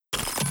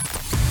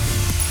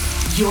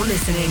You're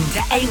listening to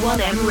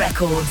A1M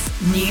Records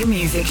New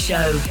Music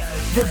Show.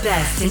 The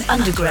best in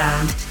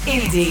underground,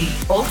 indie,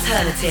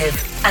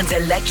 alternative, and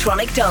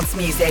electronic dance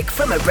music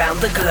from around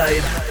the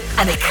globe.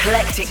 An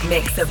eclectic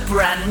mix of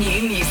brand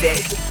new music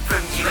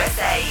from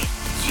USA,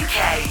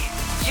 UK,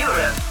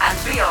 Europe,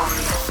 and beyond.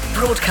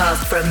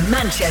 Broadcast from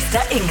Manchester,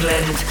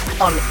 England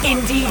on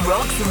Indie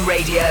Rocks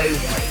Radio.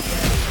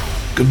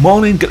 Good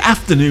morning, good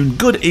afternoon,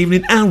 good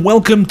evening, and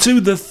welcome to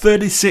the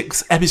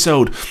 36th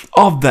episode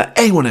of the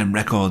A1M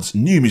Records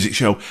New Music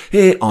Show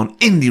here on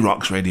Indie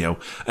Rocks Radio.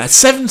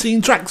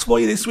 17 tracks for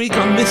you this week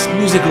on this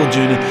musical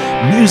journey,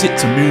 music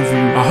to move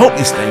you. I hope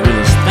you stay with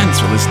us. Thanks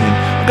for listening.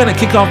 I'm going to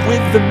kick off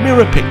with the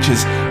Mirror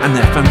Pictures and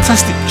their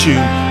fantastic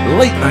tune,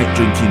 Late Night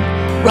Drinking,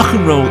 rock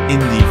and roll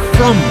indie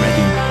from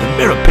Reading, the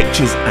Mirror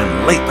Pictures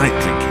and Late Night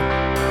Drinking.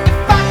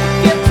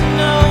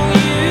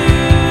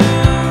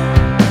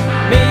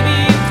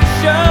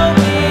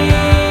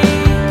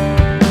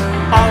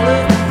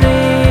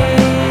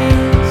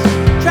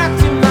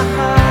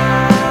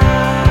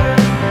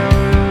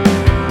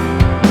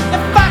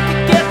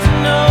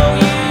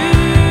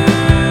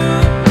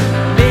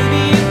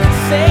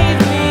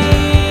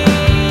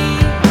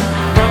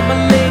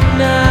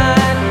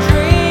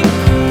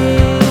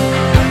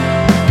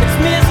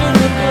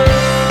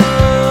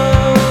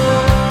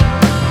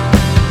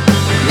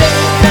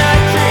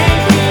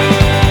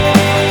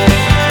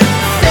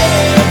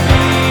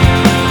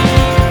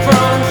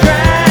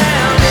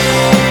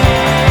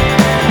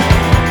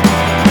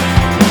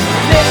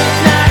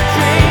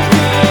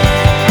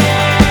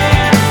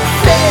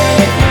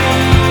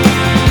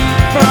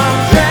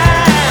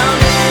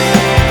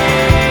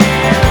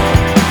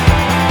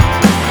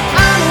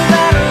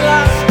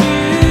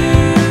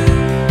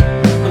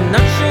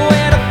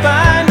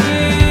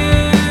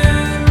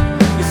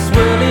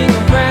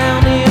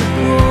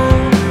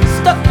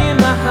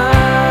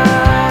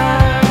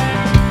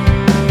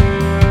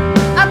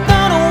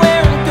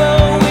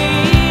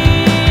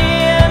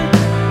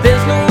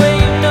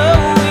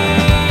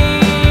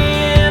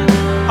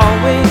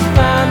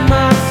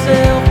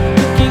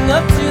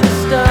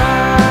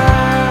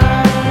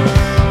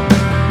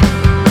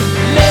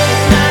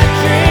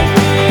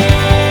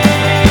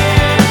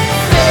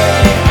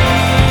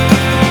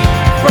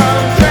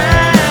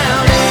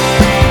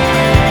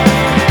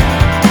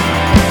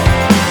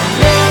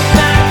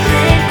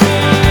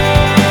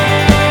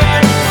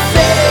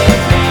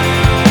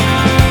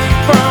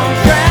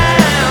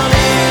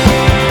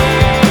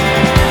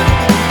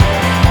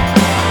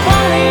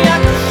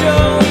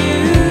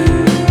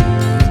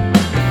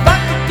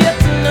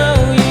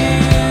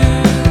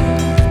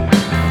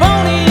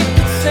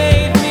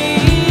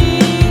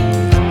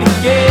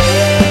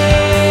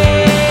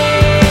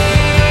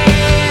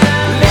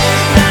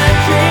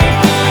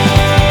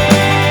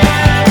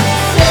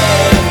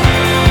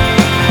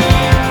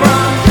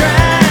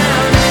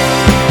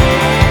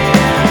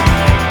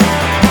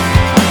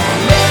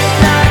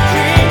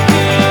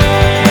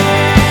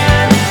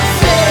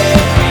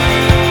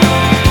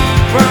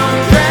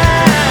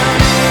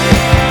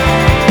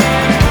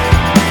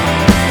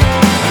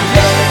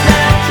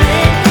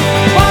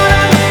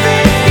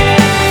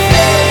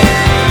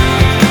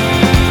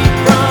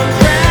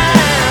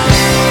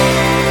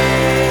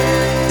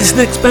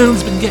 Next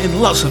band's been getting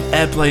lots of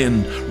airplay,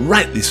 and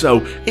rightly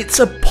so. It's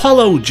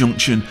Apollo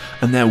Junction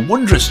and their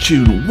wondrous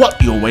tune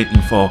What You're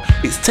Waiting For.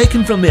 It's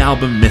taken from the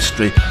album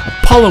Mystery,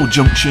 Apollo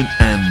Junction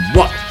and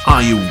What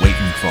Are You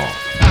Waiting For?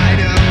 I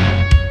know,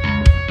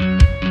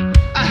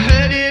 I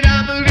heard it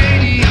on the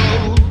radio.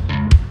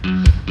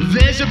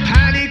 There's a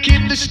panic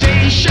in the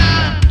station,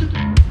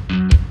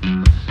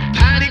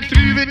 panic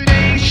through the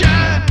nation.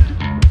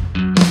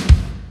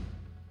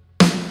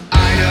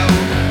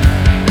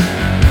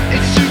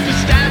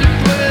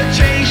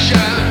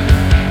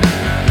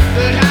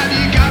 But have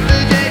you got the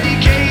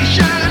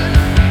dedication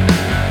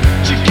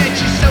to get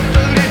yourself a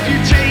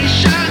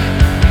reputation?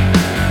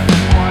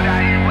 What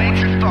are you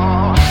waiting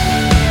for?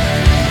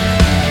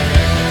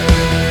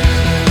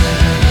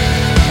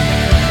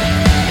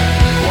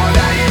 What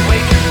are you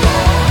waiting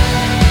for?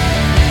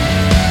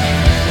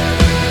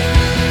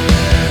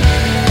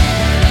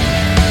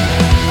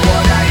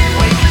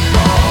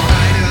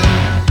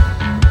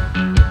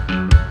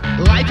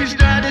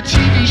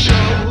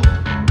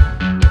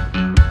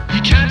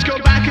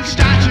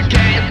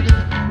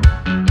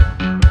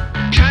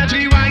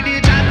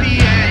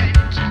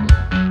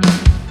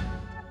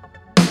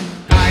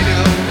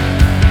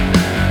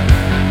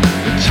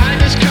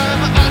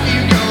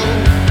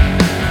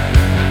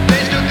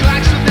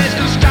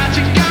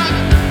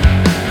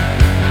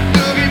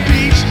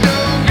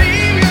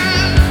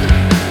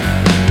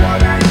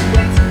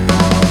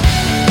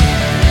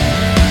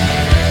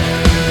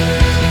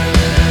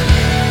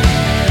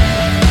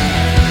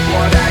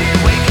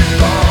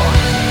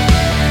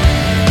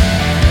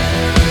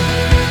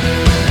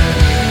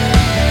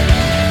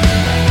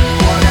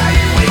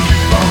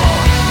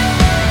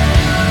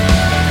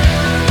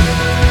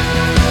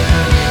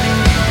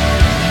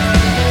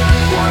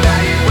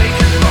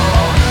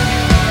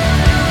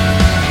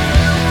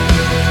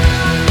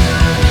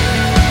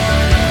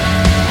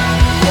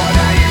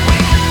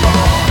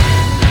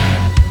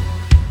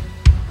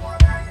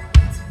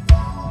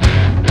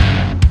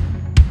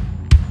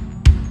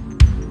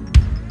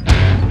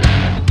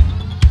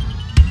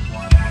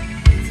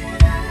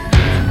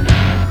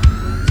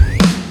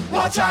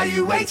 What are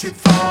you waiting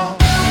for? What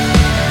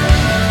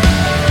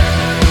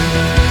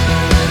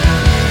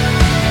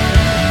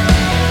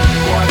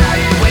are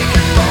you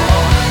waiting for?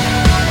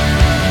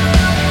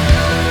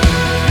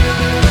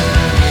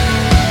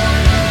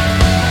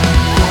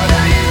 What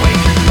are you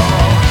waiting for?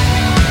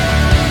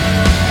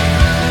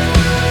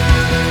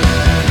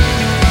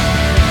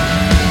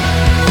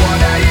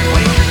 What are you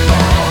waiting for? What are you waiting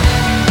for?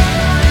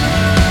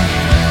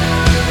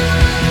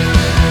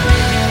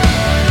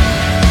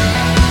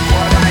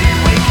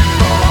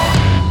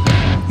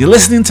 You're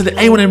listening to the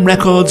A1M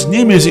Records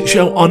new music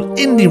show on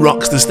Indie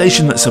Rocks, the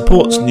station that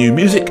supports new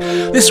music.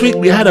 This week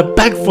we had a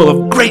bag full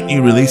of great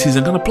new releases.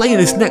 I'm going to play you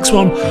this next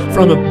one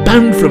from a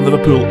band from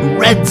Liverpool,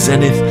 Red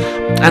Zenith,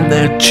 and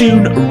their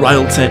tune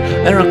Royalty.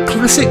 They're a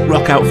classic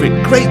rock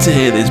outfit. Great to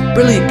hear these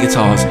brilliant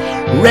guitars.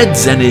 Red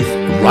Zenith,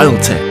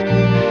 Royalty.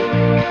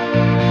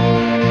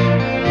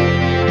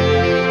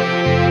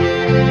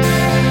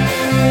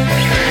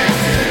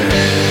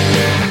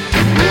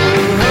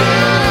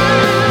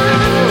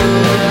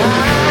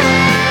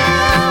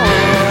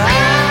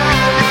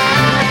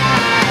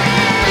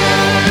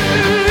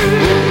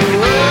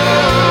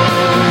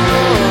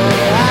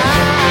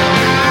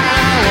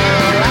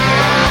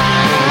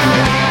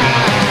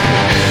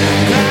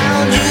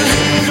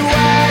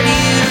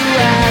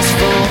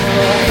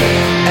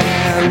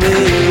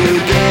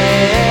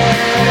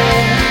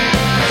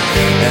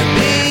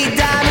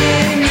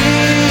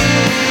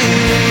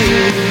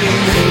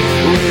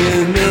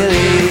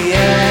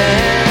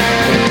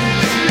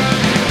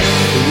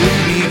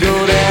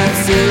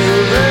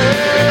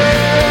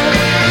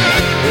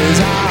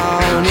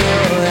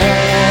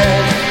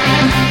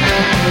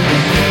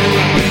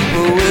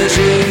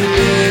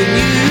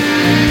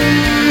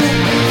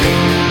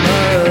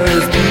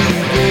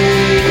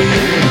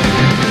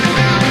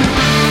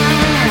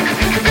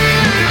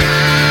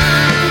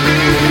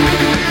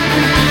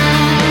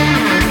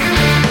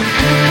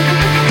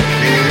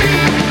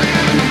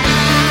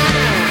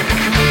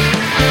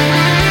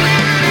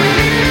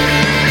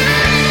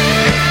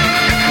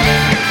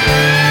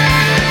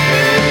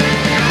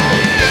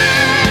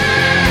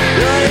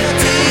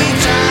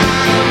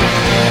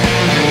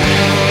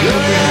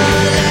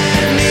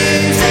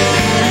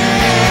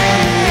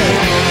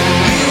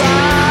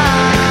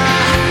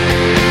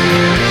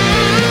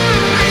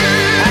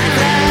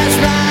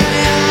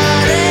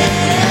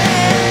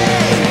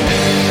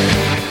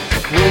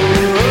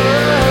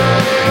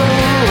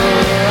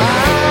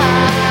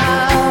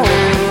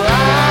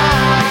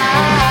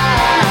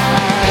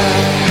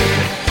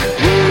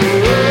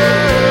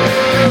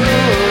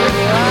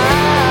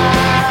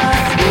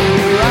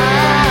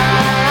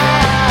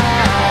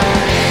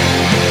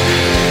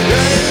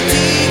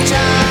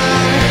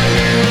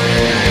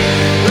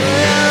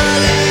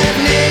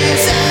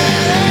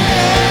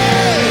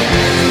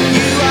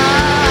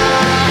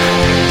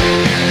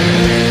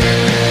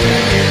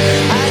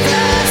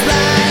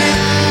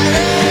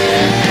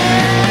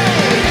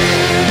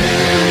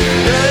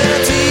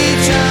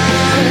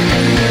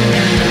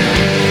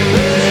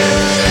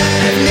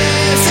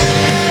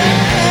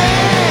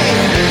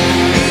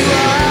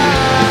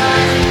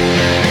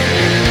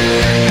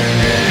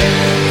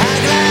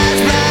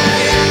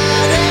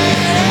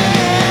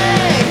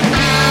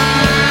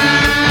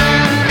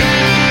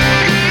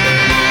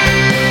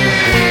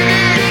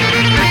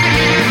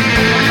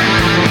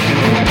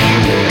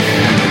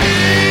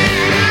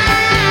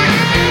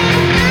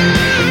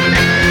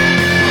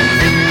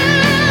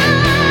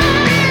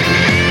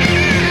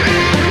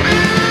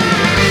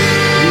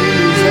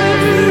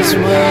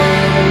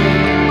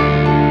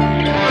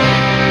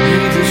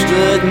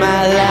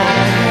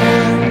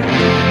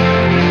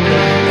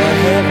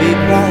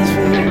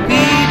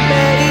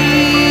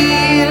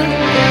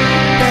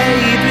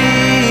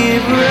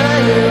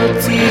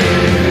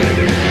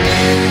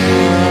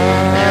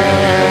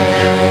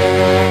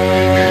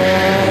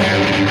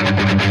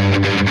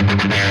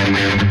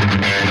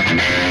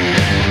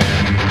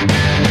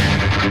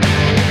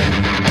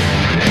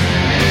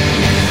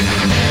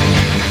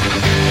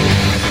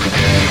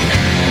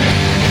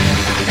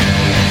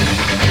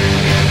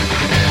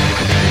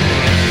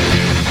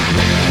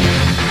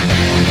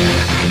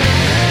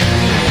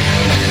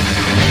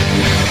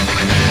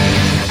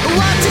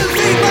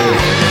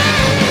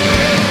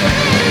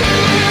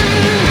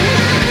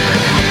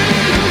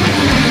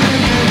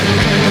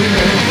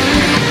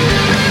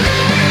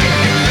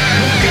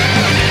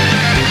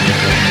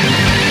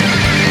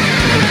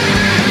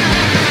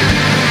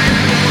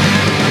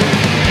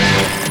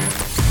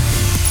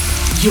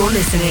 You're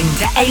listening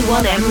to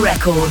A1M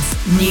Records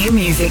new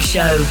music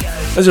show.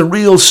 There's a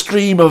real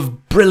stream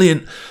of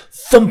brilliant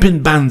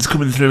thumping bands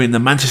coming through in the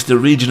Manchester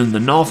region and the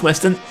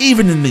Northwest and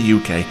even in the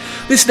UK.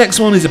 This next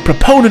one is a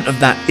proponent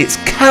of that. It's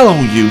Callow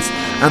Youth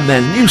and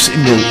their new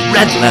single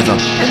Red Leather.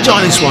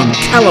 Enjoy this one,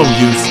 Callow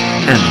Youth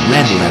and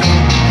Red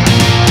Leather.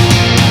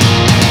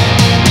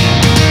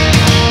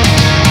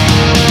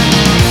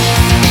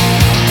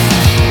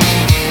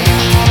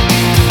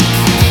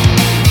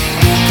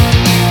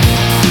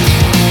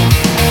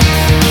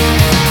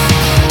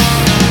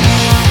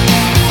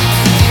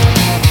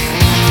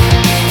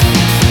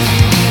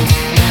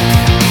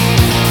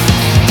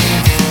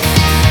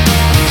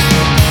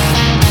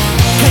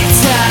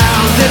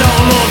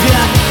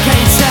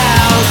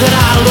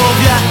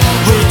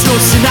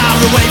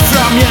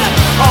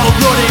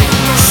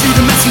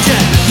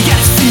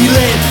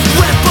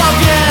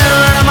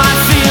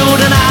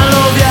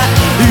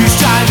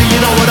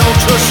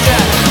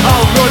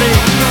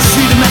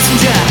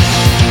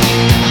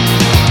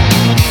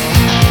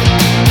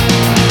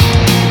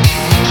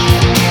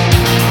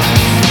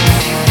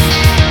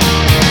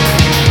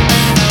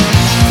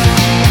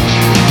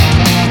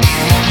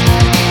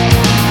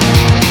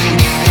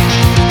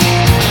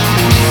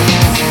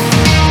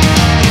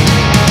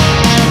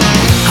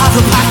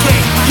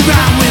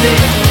 city.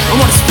 I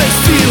want a space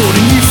field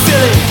and you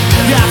fill it.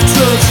 You have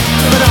drugs,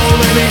 but no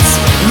limits.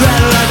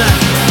 Red leather,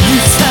 you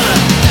tell her.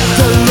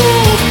 The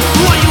Lord,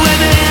 what you in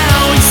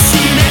now? We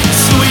see you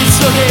next, so we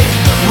took it.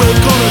 We're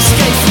gonna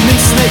escape from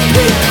this snake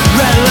pit.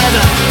 Red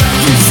leather,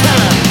 you tell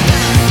her.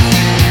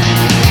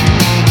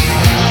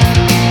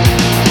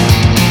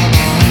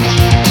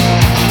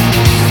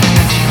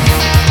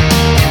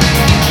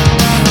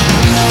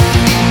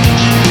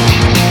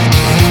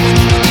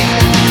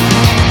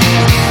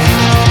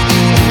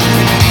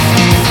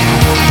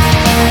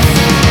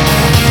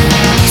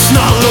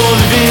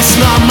 It's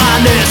not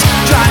madness,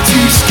 try to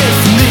escape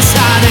from this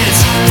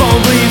highness. Phone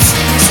bleeps,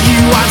 so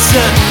you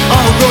answer,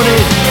 I'll run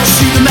it.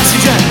 Shoot the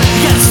messenger,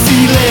 get this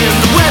feeling.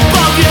 The web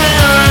of you,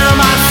 I'm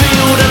my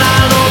field and I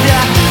love ya.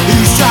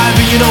 Who's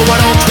driving, you know I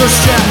don't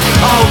trust ya.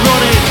 I'll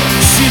run it,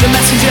 shoot the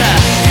messenger.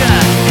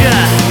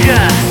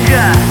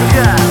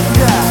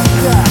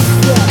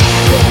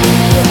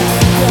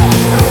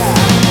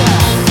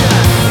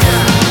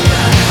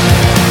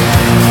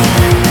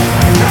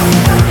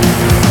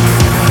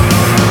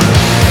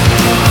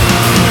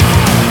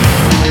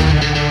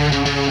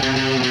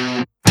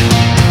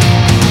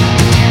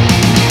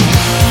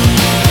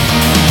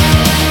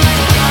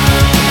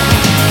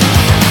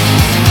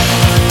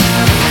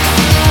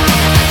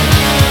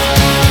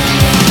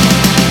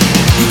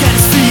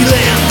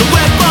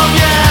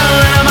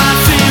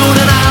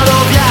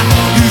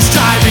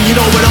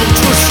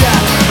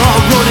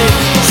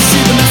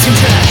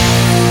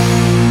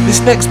 This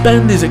next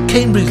band is a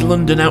Cambridge,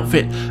 London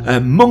outfit.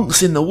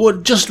 Monks in the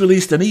Wood just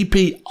released an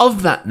EP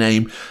of that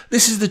name.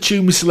 This is the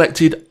tune we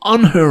selected,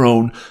 On Her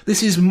Own.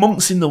 This is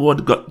Monks in the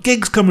Wood. Got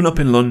gigs coming up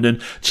in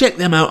London. Check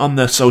them out on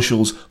their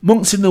socials.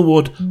 Monks in the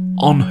Wood,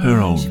 On Her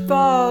Own. She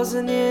falls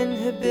in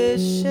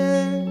inhibitions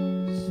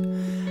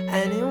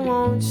and it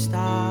won't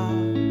stop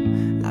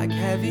like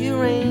heavy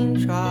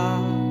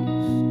raindrops.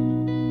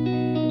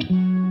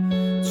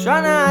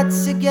 Try not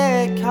to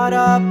get caught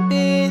up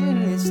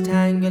in this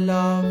tangle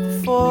of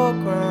the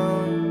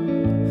foreground,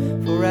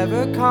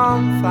 forever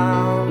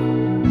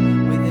confound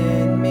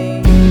within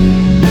me.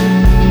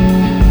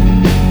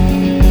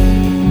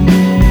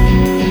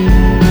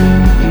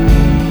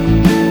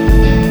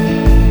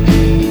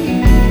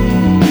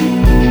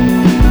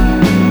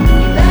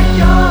 Let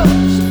go,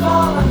 she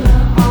fall on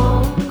her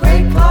own.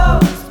 Great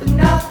clothes, but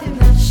nothing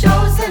that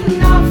shows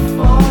enough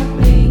for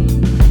me.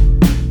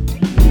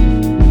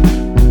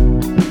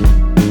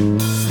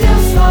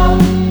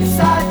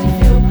 Inside you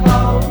feel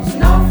close,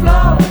 no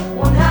flow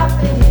won't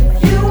happen if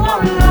you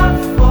want love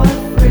for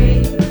free.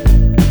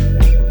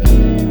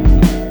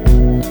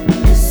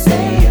 You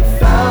say you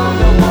found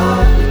the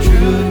one, the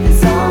truth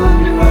is on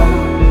your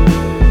own.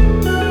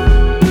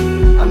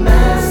 A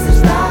message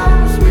that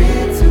was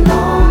written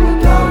long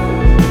ago.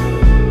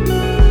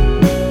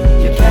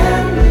 You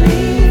can't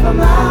believe I'm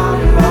out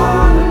here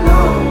all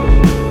alone.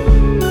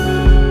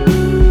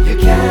 You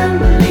can't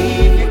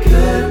believe you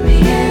could be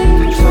in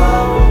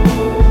control.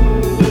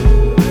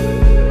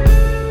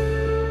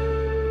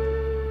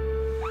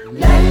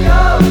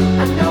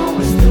 I know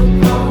we're still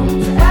prone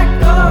to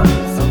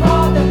echoes of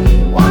all that we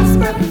once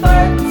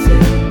preferred to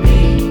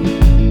be.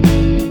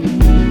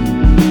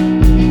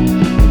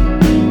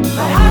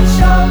 My heart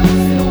shows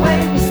the way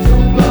we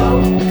still glow,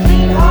 a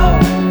clean hole,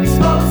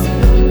 exposing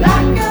the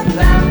lack of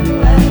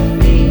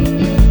empathy.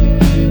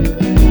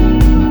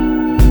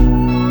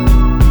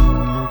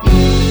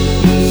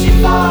 She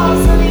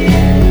falls on the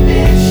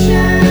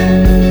inhibition,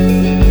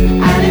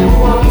 and it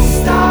won't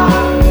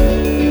stop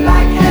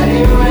like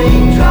heavy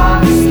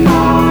raindrops.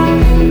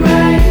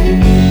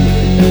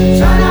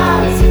 Try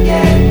not to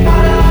get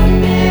caught up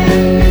in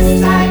this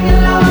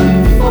tangle of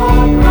the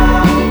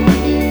foreground,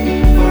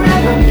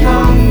 forever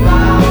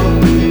confound.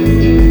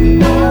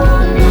 No,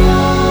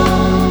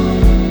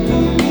 who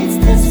needs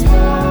this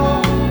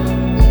world?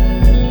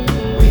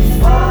 We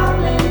fall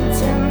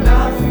into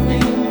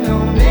nothing, no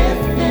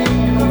mythic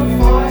or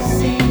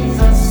foresees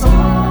us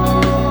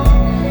all.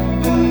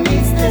 Who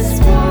needs this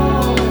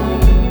world?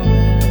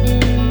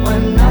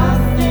 When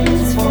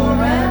nothing's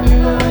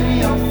forever,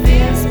 your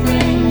fears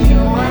bring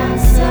you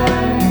answers.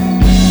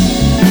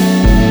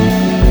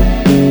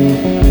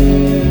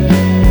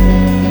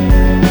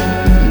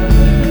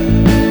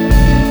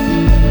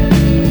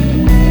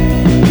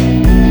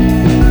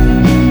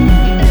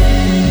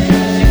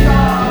 She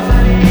falls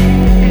on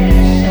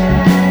inhibition,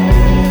 and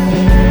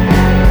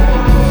it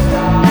won't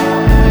stop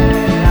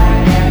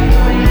like heavy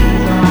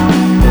raindrops fall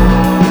away.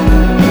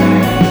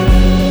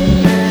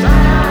 Try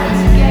not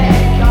to get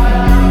caught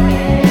up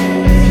in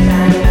this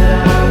tangle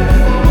of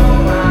the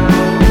foreground,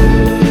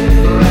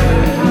 forever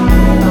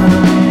confound.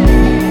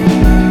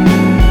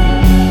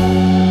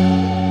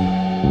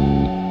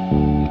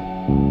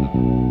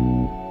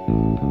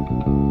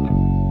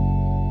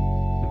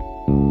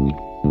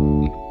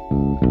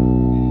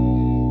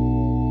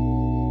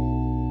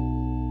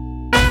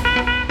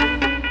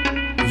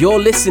 You're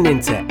listening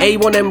to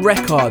A1M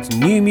Records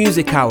New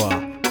Music Hour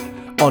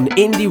on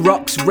Indie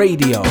Rocks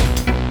Radio.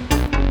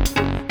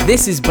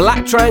 This is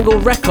Black Triangle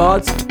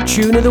Records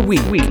Tune of the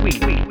Week.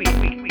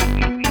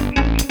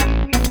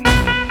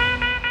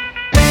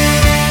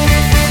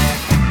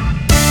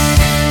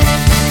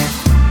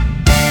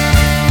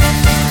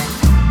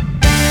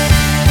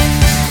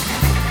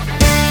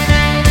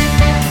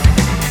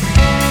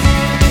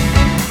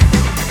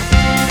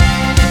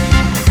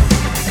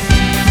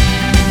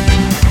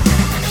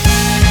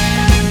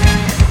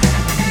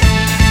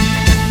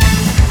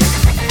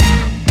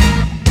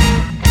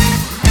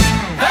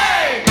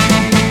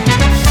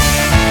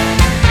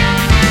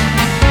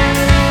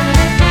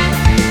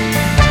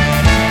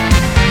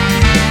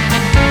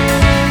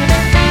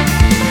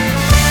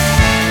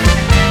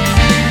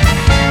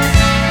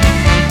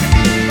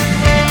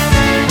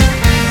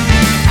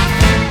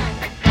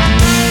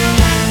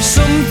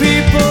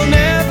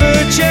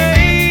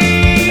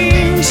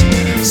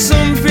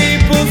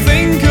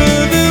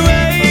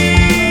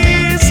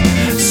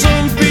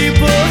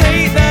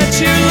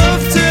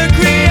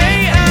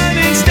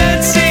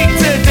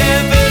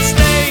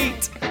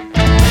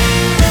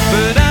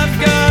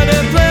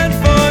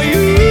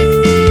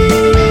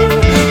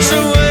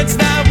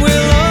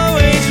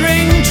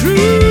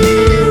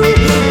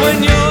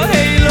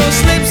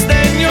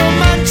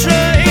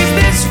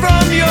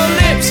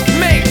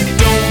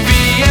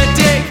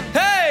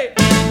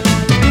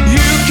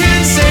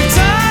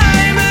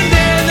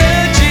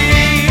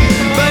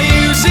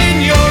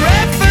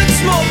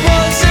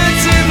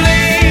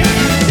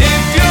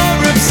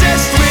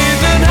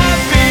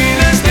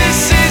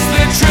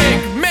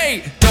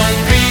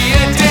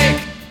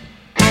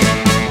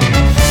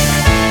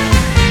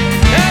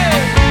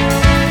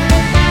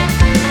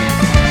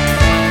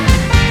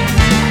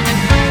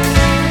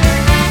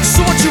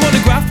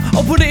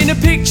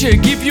 teacher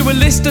give you a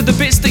list of the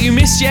bits that you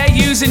miss, yeah,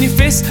 using your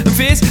fists and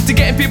fears to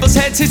get in people's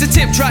heads. Here's a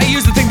tip, try to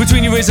use the thing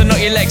between your ears and not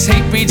your legs.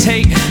 Hate breeds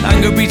hate,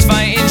 anger breeds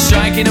fighting,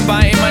 striking and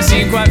biting might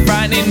seem quite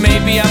frightening.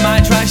 Maybe I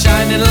might try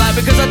shining a light,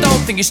 because I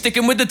don't think you're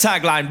sticking with the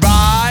tagline,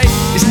 right?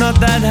 It's not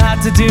that hard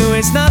to do,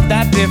 it's not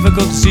that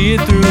difficult to see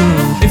it through.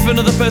 If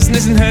another person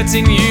isn't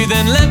hurting you,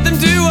 then let them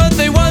do what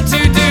they want to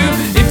do.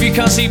 If you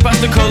can't see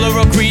past the colour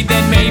or creed,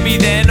 then maybe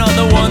they're not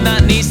the one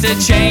that needs to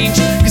change,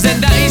 cause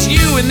then that is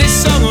you, and this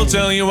song will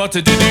tell you what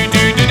to do.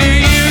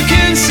 You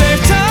can save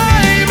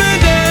time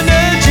and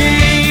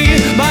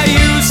energy by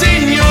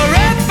using your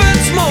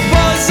efforts more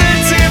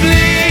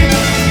positively.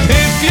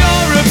 If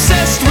you're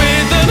obsessed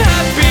with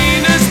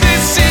unhappiness,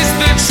 this is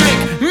the trick.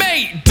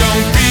 Mate,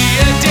 don't be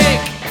a dick.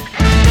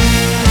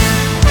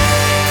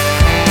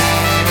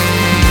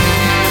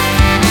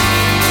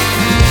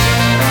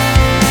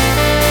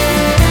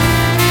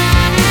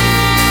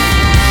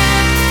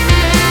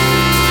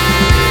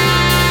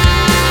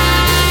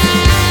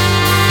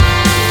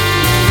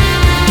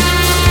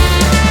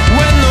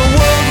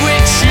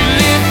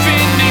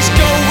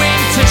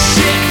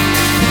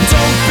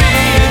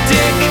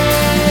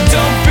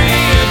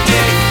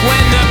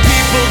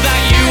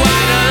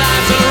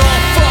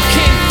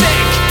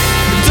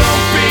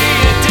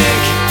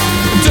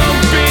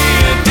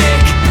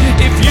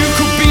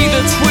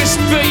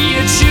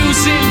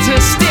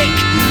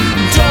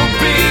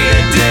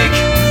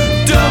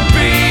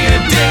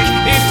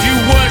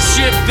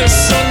 The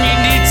sun, you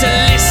need to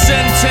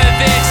listen to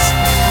this.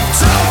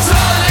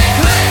 Total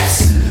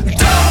eclipse,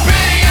 don't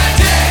be a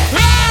dick.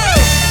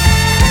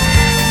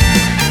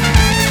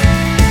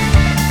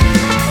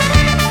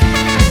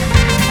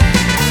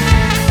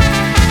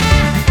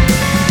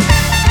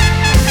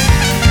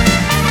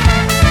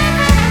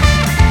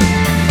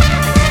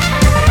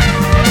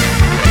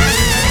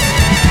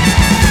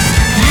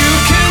 You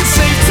can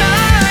save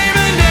time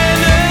and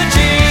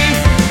energy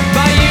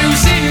by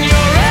using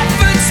your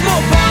efforts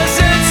more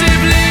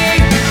positively.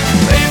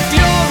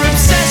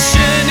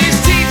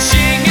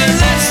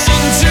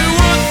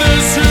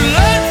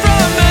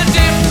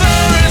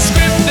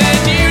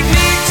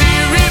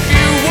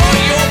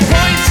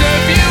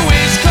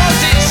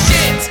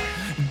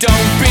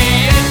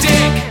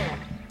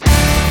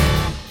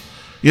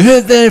 You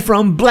heard there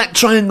from Black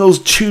Triangle's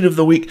Tune of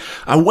the Week,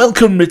 a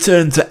welcome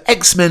return to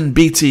X-Men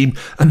B-Team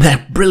and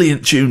their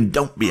brilliant tune,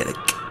 Don't Be a Dick.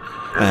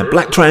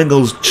 Black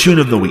Triangle's Tune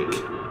of the Week.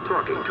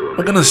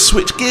 We're going to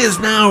switch gears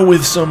now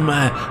with some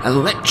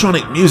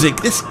electronic music.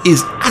 This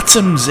is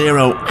Atom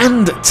Zero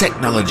and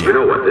Technology. You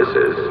know what this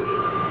is?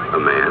 A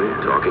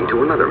man talking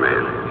to another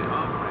man.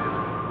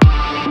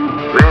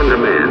 Man to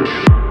man,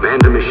 man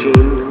to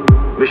machine,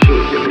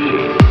 machine to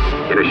machine.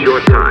 In a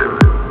short time,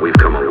 we've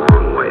come a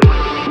long way.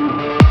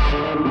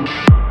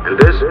 And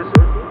this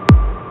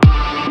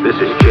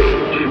is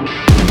change.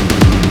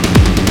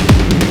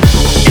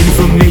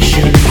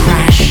 Information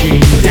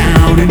crashing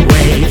down in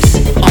waves.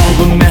 All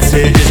the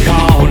messages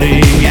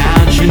calling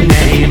out your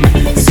name.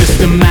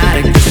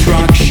 Systematic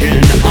destruction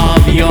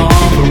of your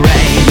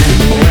brain.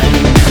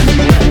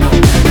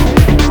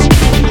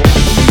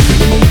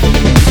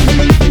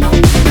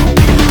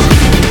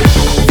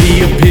 The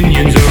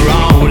opinions are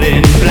all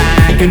in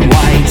black and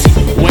white,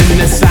 when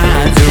the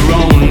sides are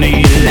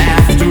only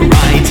left or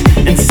right,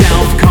 and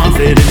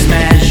self-confidence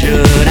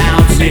measured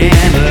out in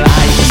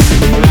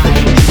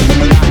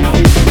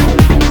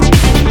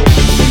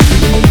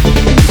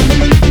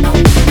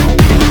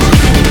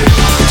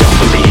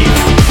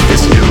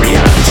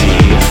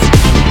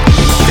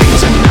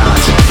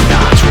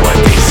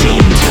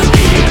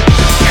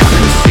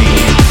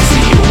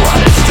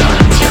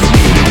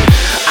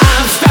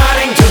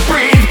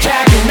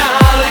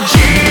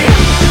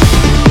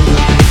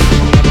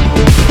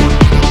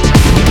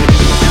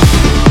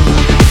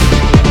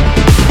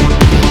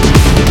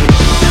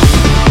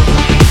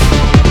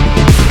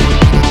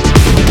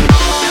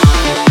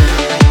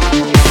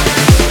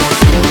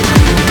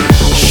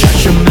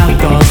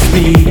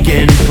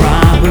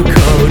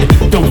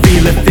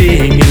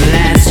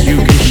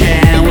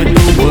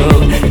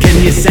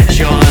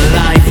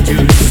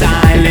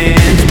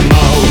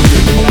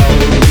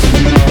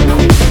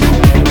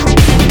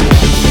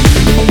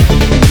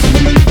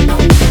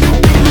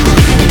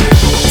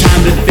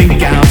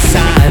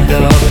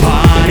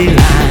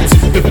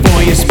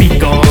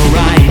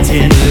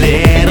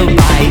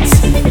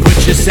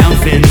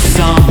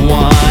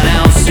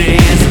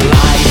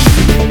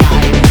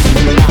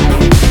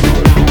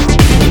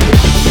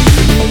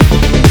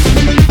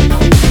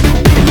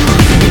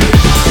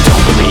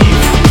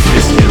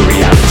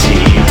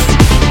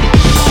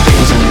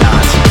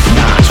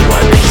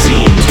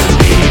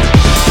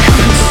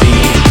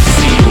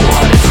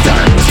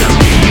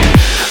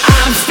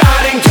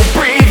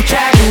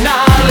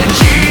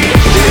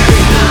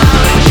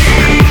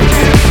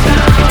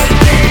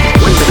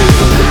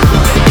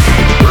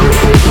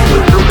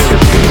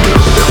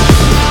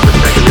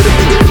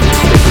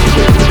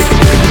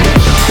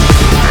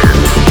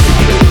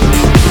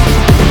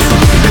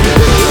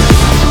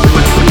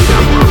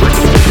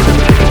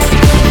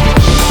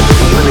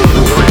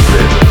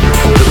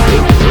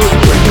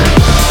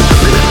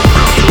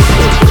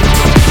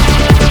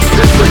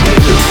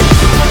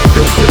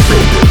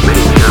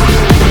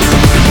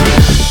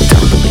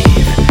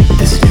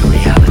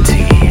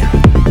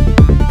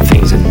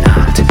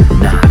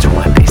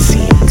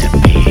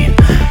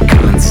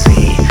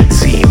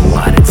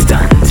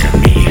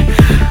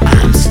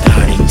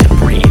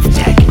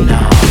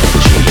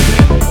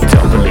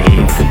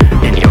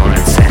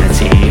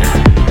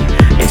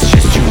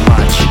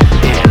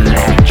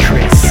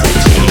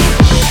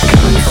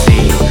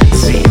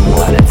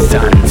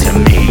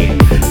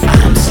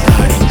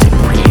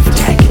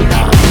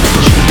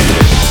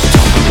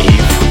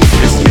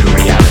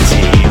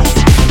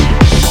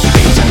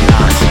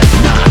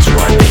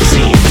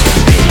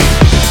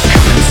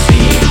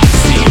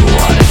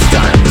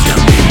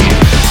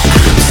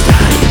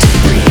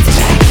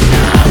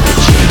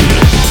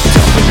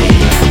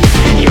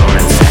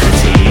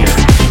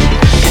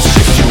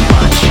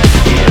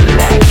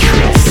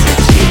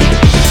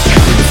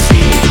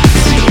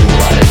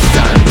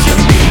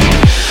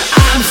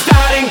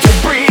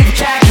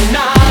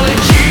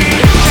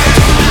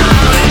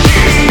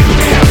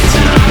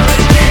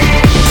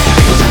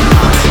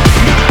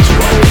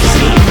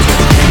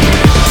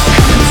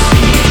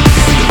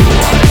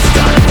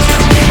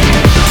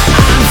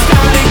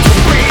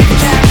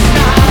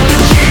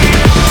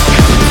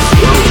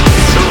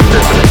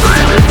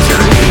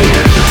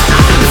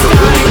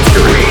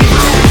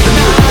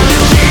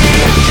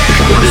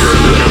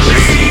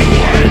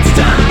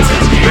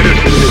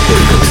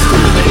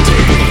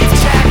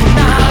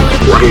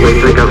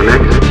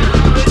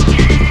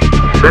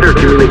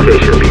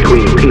communication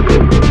between people.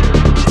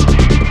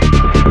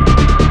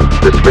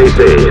 The space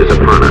age is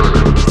upon us,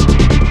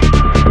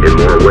 in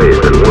more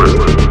ways than one.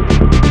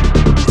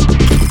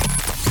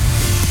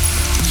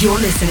 You're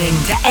listening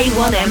to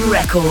A1M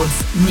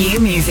Records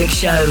New Music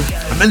Show.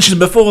 I mentioned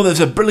before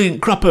there's a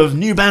brilliant crop of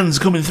new bands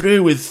coming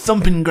through with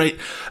thumping great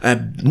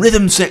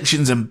rhythm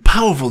sections and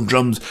powerful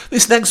drums.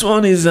 This next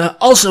one is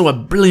also a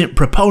brilliant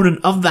proponent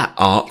of that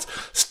art,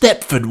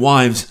 Stepford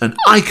Wives and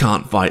I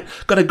Can't Fight.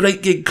 Got a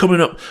great gig coming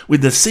up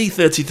with the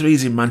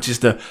C33s in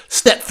Manchester,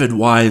 Stepford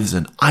Wives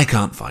and I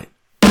Can't Fight.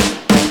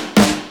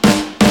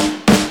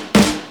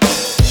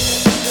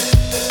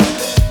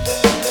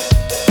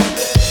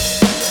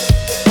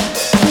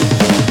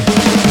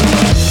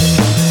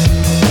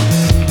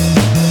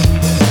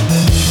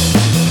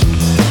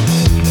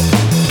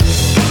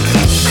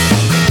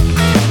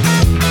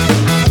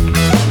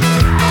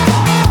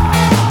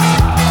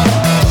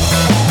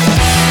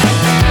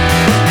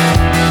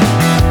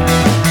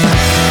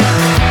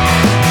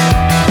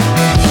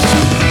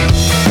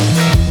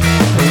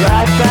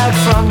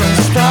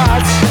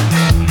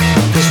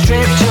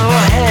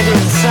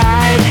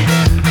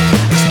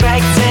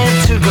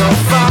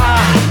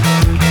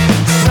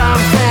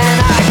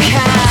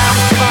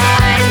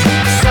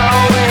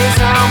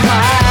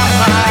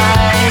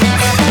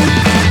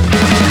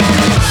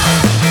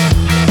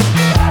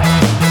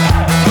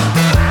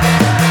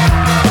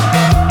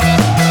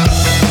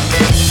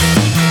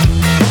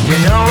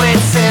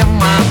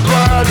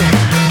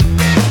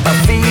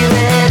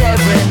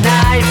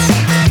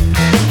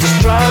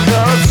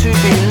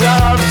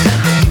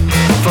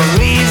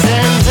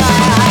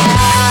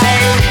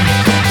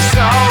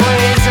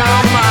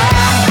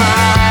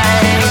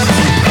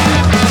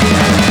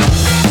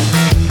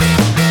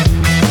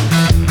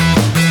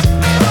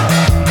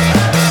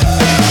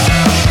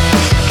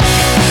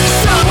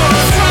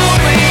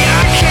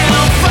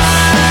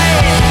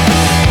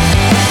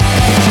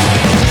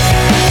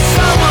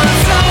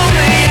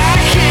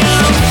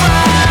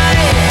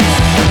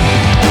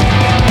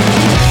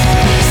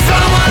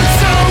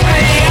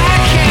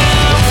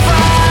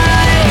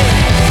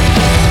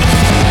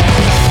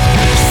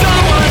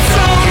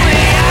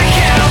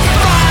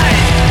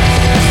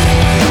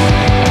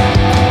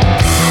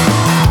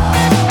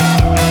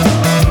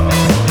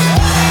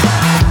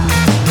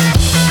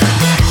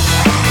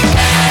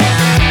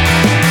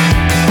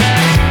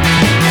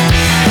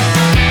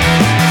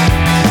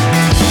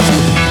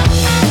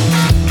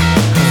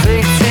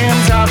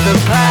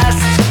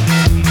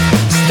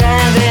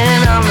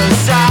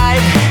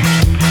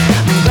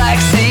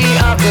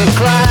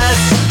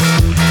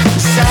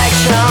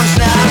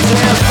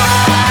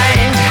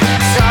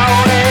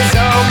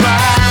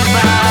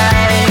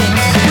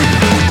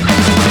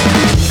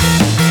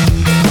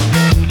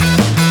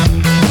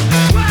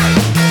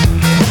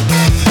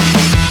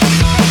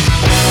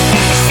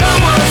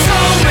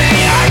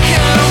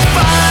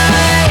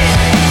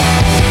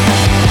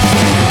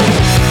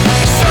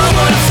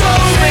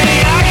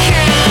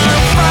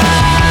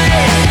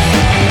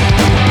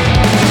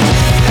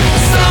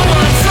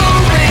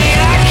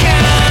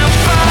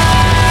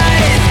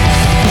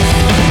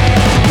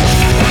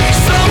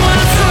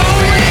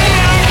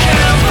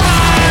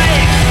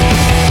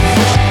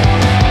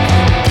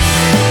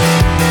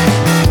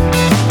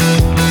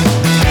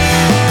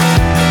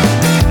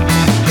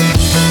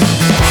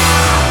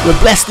 We're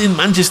blessed in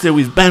Manchester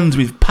with bands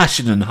with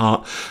passion and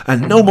heart,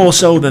 and no more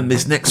so than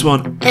this next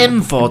one,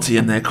 M40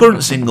 and their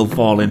current single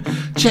Falling.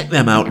 Check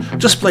them out,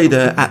 just played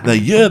at the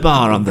Year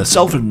Bar on the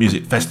Salford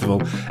Music Festival,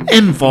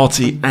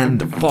 M40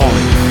 and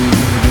Falling.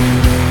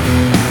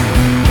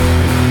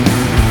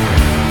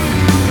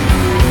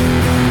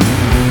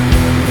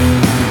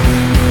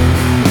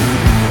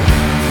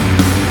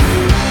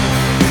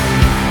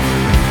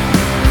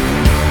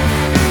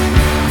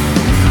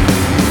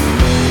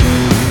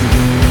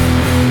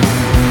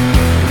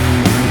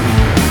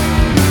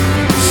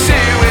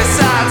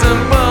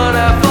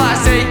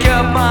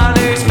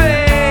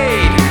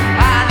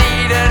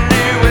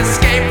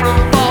 Escape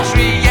from false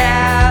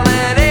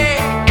reality.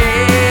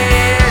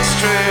 It's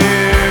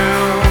true.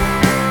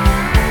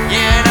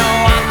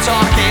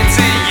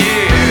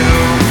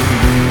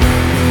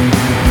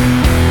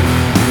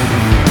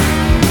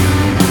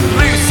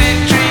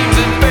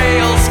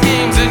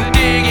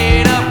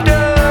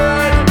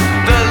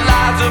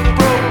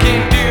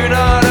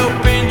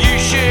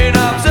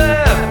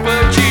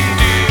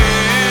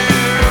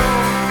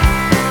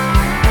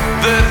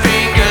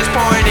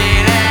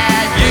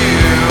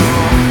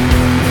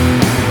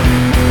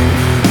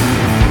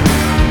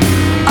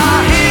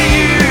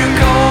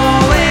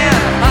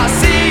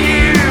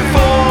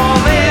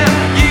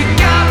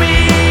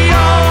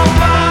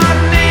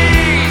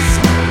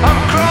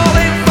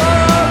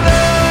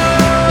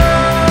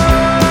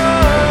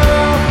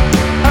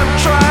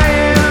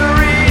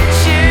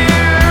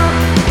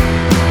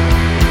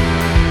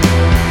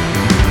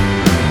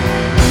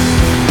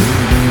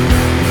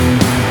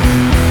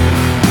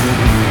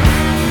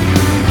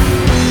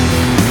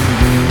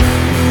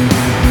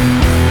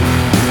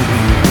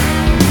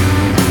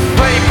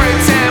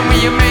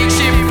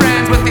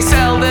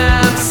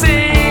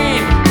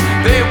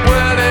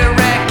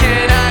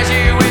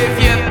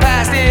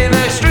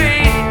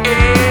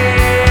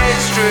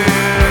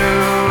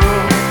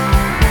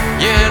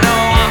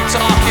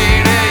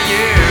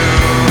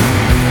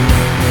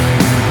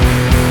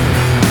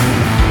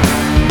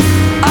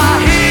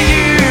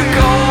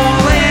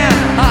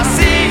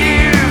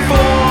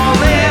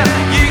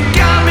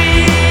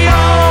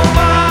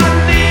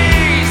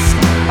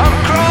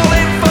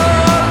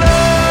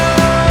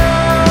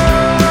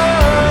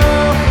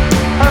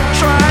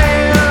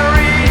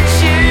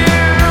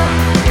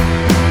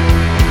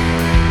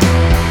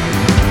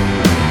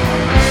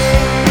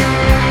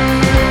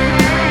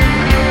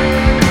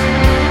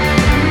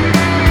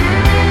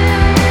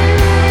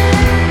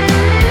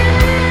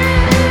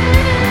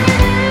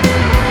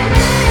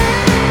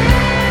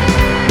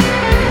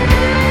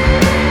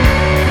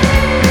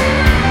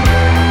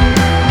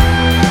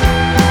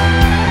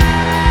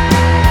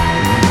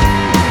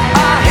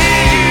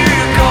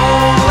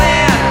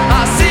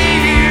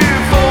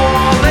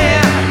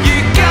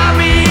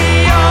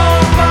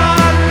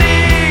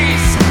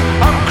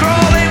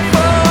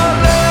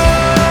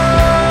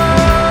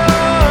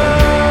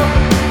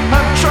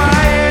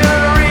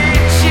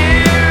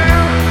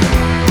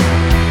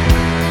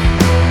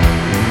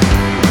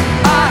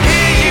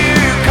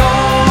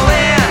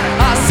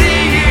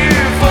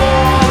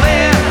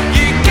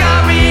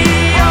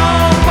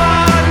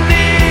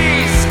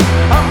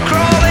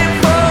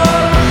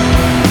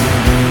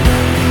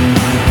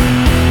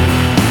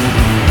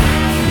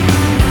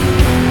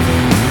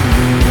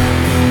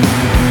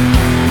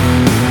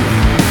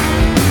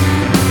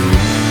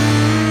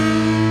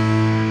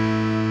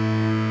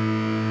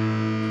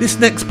 This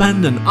next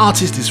band and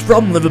artist is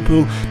from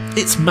Liverpool.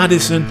 It's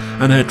Madison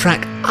and her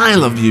track I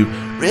Love You.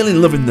 Really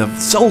loving the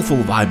soulful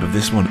vibe of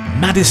this one.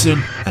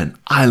 Madison and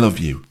I Love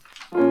You.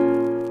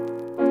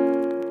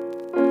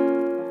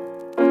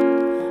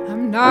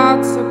 I'm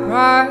not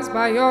surprised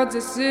by your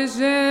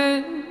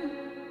decision.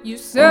 You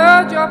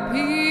said your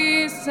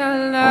piece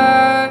and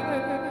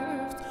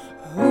left.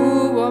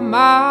 Who am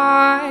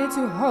I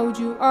to hold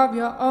you of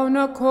your own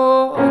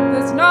accord?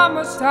 There's not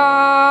much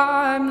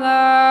time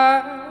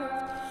left.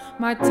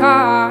 My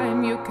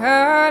time you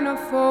can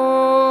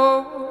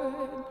afford.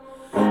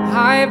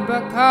 I've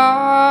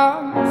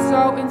become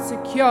so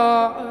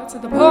insecure to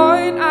the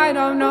point I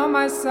don't know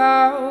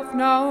myself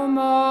no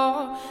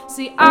more.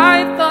 See,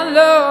 I thought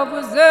love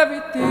was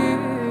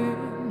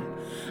everything.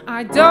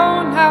 I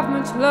don't have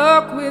much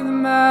luck with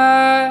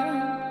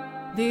men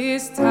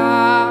this time.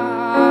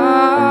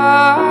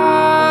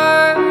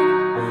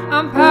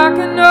 I'm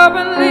packing up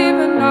and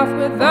leaving off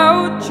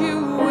without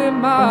you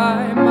in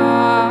my mind.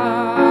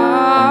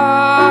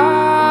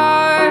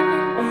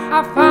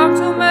 I found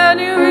too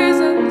many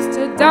reasons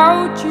to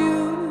doubt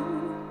you,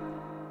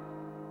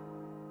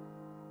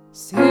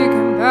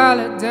 seeking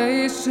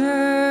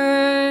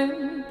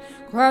validation,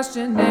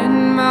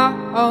 questioning my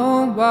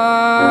own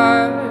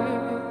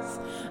worth.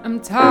 I'm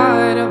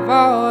tired of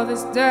all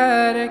this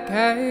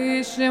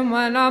dedication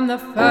when I'm the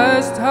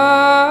first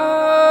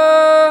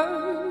hurt.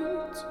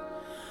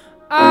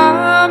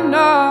 I'm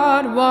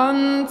not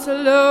one to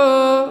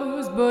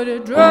lose, but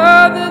I'd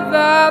rather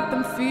that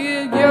than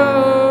feel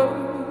yours.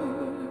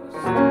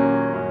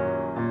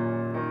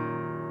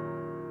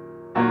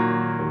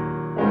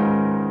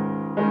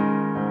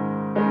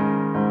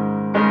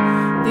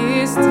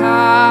 This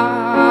time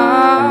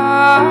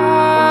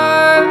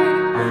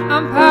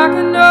I'm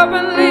packing up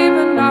and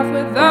leaving off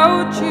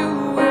without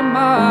you in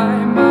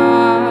my mind.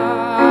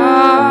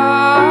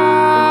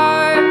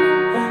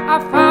 I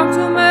found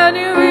too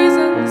many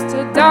reasons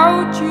to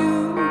doubt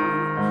you.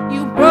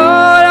 You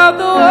brought out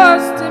the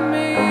worst in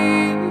me,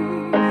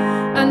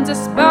 and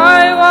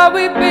despite what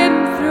we've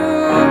been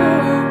through,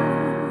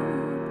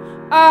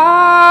 I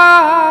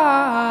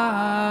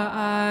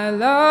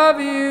love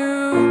you.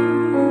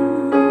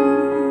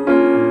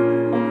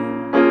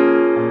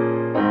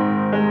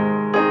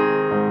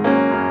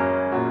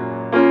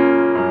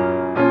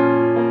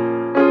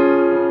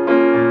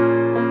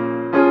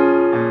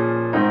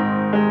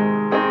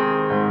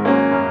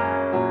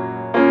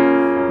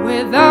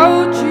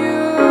 Without you,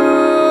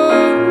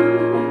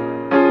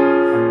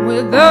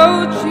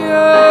 without you,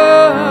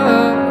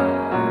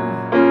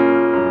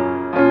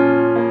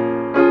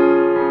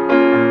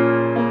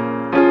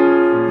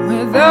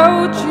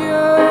 without you,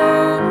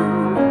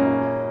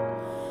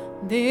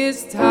 this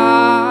time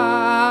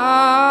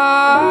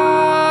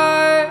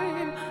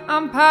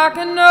I'm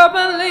packing up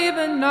and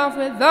leaving off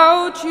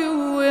without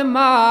you in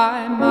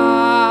my mind.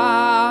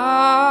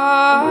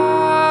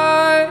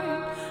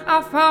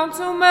 I found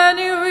too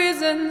many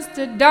reasons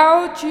to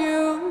doubt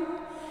you.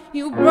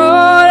 You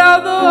brought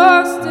out the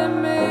worst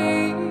in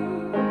me,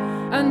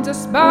 and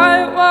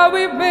despite what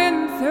we've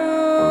been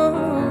through,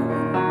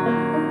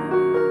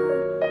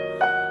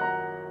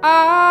 I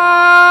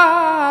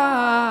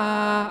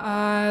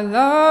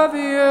love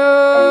you.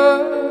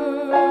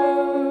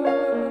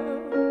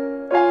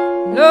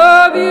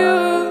 Love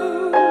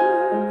you.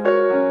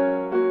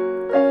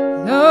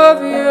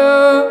 Love you.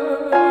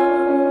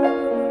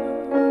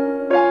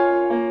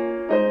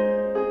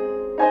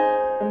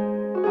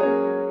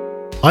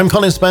 I'm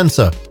Colin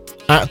Spencer,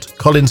 at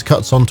Collins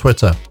Cuts on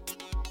Twitter.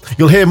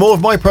 You'll hear more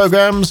of my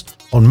programmes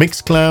on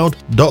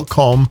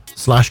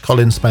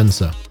mixcloud.com/Colin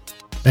Spencer.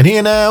 And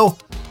here now,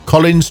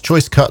 Colin's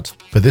choice cut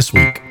for this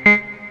week.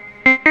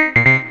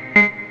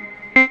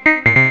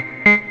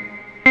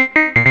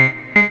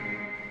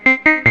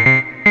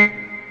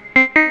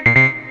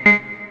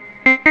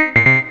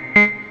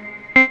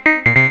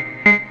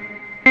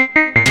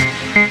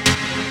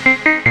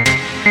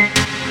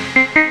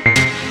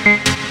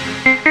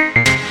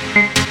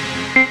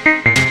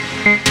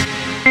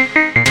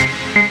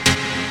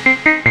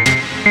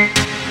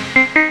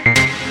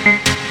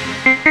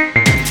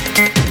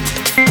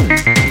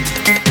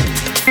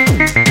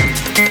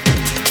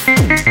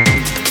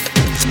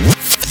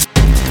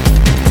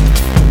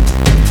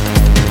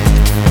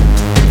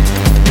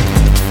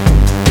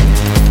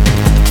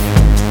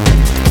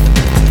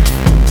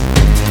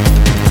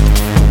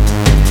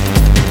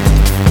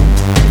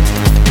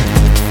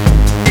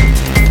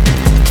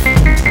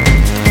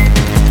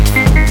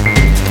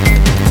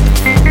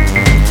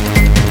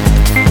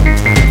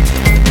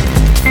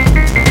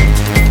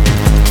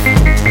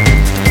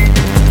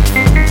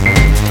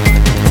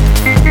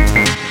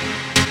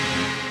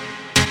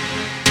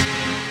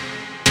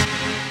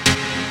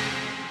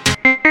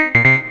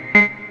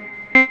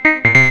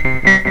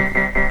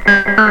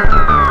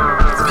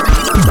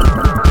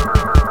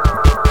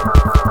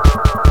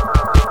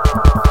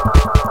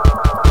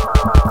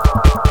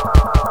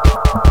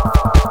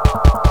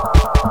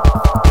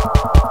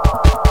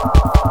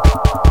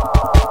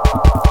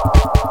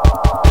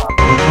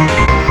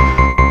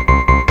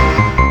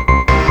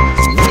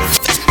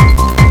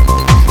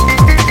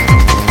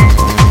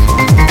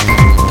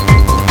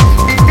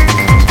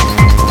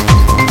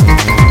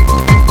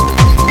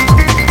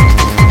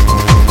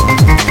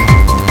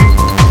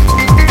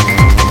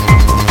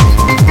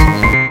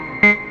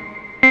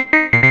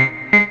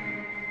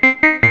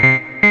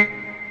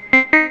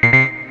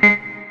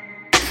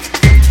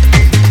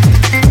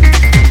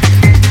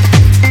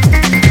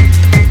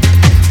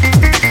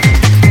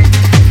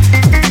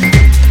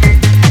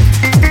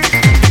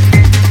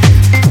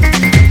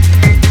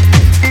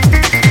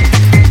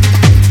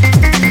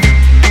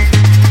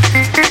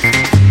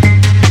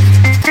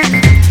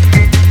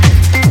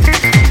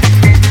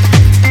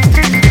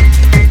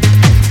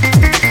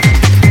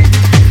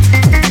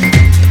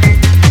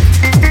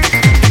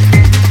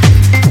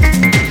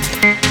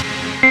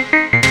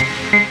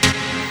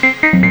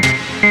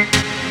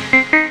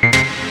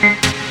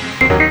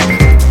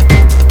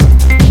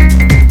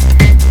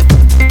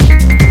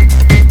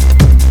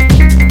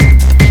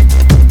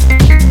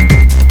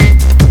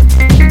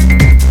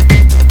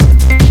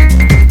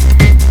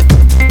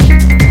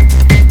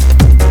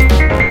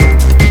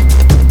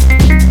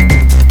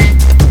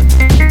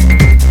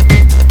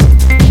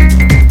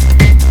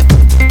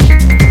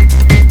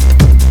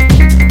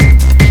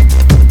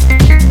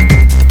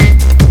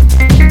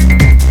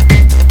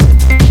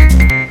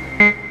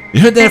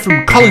 You heard there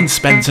from Colin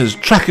Spencer's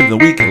Track of the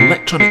Week,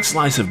 Electronic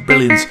Slice of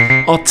Brilliance,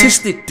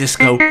 Artistic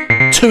Disco,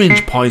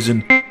 2-Inch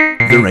Poison,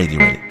 The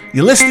Radio Edit.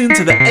 You're listening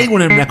to the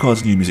A1M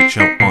Records New Music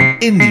Show on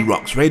Indie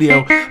Rocks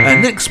Radio.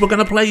 Next, we're going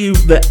to play you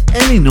the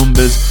Any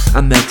Numbers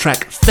and their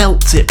track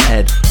Felt Tip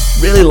Head.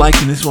 Really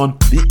liking this one,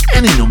 the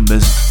Any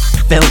Numbers,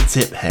 Felt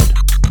Tip Head.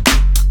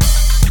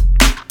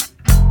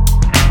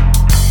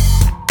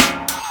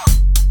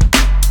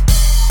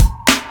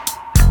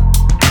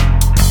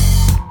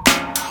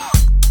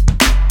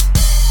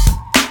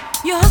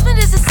 Your husband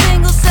is a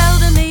single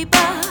celled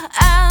amoeba,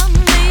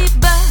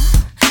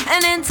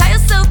 an entire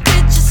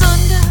self-picture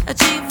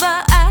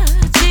underachiever,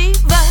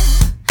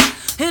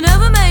 He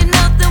never made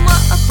nothing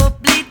what a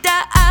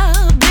bleeder.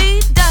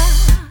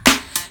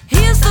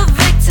 He is the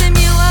victim,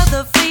 you are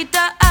the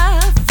feeder.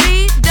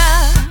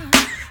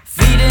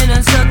 Feeding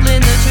and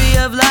suckling the tree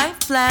of life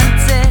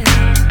planted,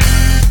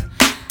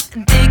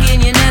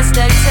 digging your nest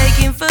egg,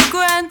 taking for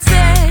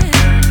granted.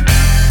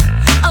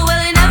 Oh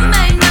well, he never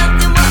made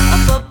nothing what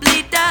a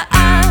bleeder.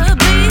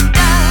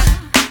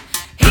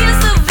 He is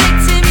the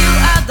victim, you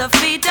are the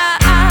feeder.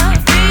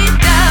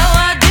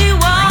 What do you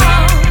want?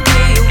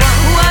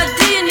 What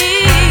do you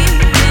need?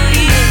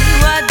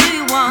 What do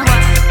you want?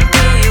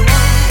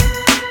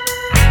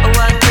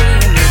 What do you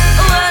need?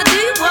 What do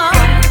you want?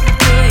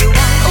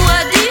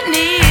 What do you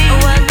need?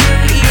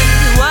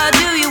 What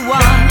do you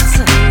want?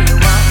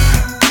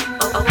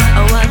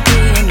 What do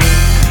you need?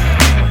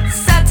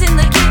 Sat in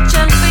the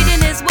kitchen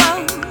feeding his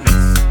woes,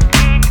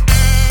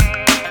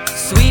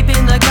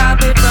 sweeping the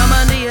carpet from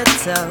under your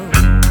toes.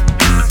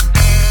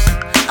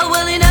 Oh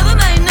well, he never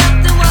made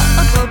nothing what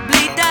a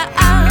bleeder.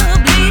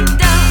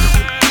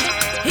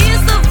 He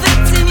is the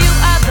victim, you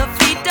are the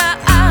feeder.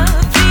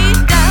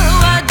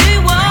 What do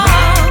you want?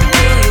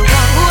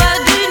 What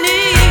do you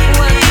need?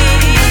 What do you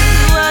want?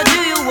 What do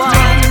you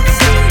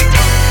need?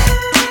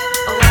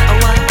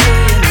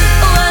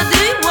 What do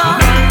you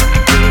want?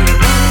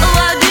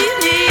 What do you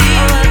need?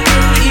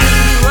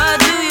 What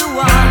do you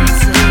want?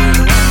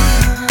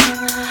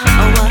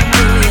 What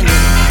do you need?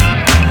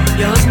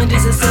 Your husband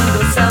is a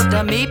single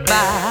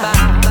self-amoeba,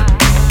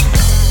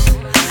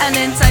 an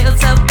entitled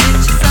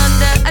self-bitch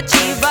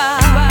underachiever.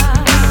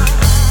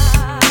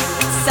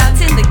 Sat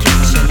in the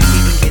kitchen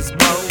feeding his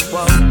woe,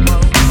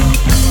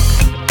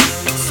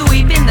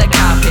 sweeping the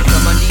carpet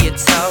from under your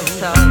toe.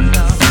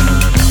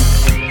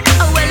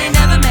 Oh well, he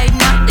never made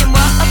nothing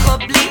what a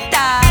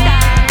bleeder.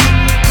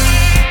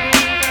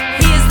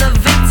 He is the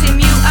victim,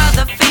 you are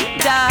the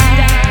feeder.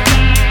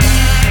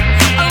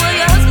 Oh well,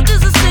 your husband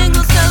is a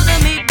single celled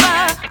amoeba,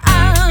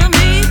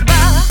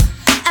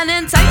 an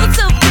entitled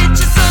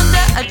self-bitch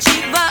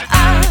underachiever.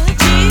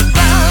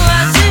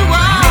 What do you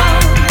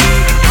want?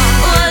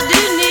 What do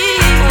you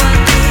need?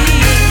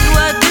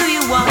 What do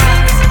you want?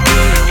 What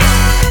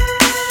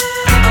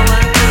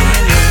do you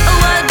need?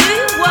 What do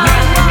you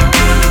want?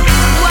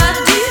 What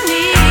do you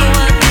need?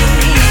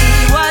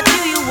 What do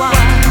you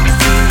want?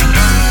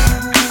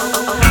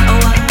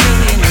 What do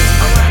you need?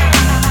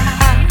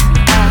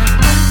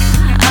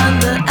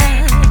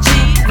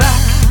 Underachiever,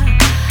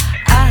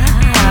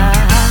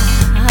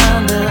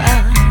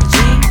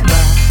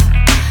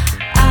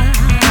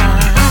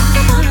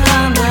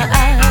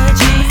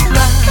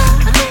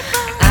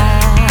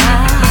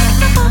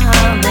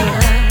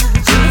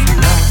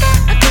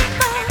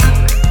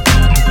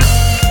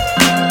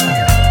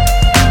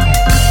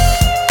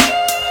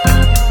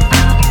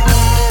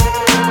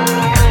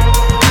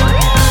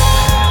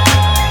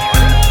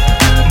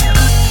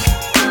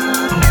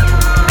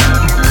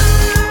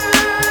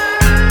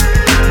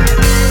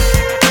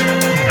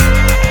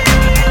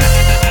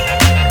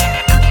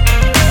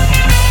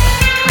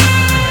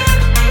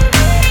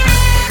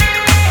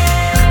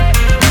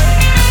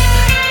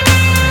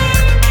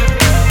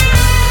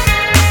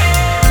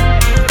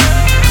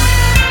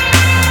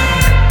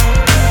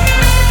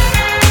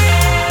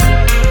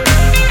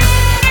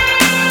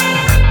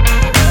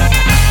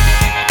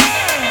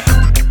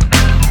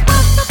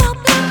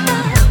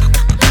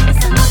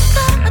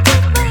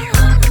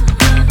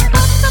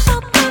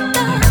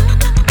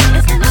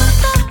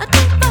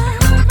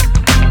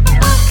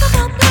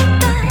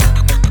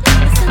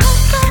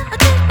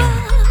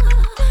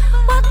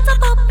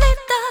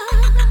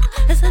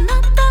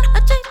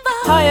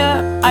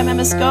 I'm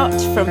Emma Scott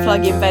from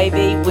Plug-in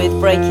Baby with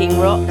Breaking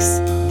Rocks.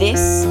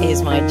 This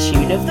is my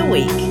tune of the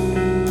week.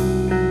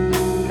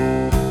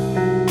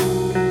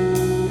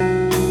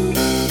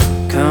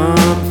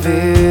 Come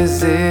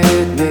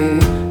visit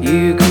me,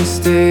 you can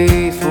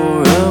stay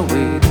for a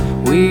week.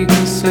 We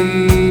can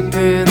sleep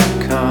in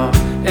the car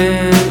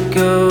and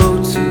go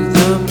to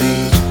the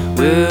beach.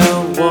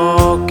 We'll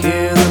walk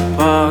in the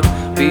park,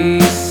 be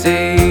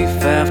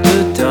safe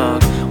after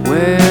dark,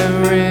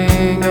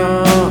 wearing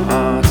our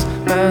hearts,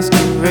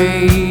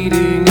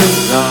 masquerading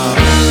as ours.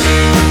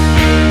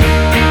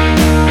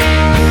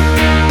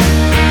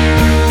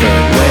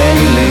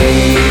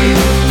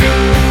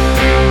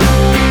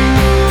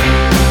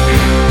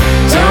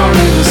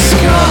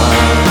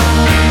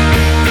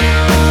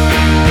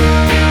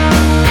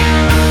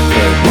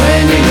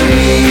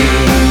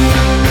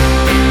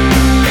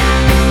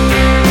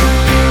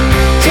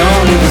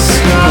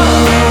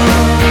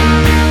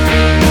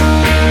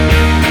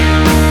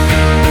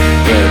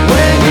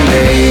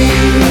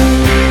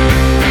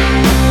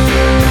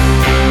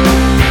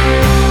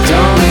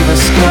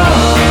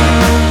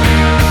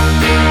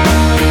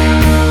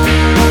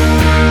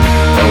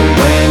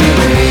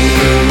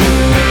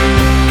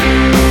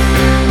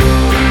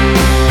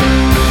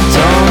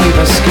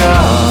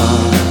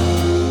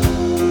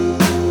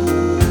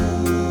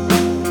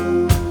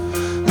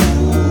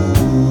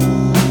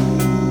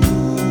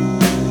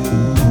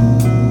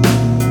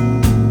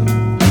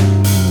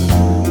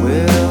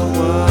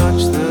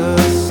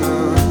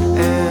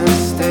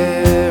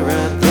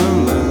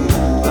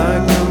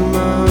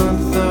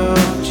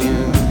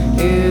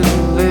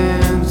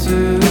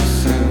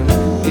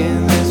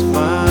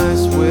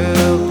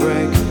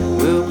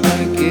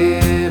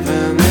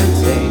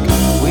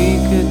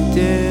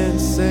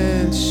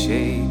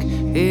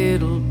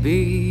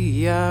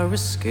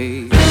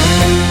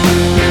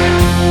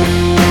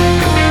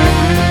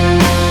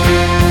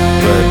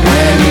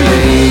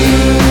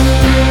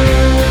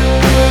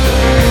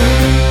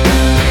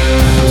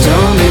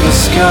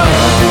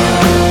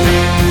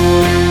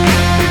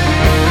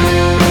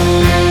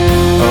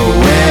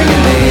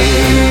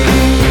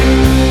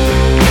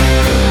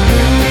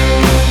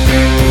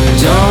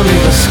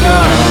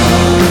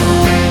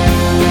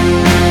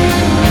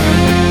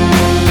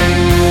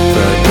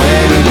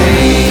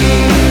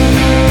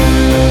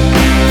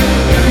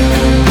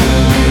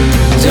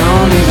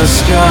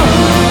 scar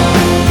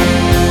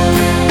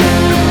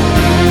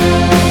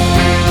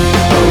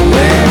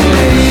away.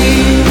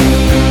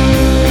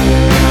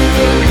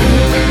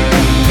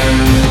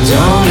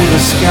 Don't leave a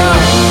scar.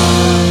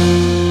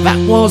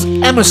 That was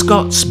Emma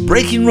Scott's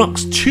Breaking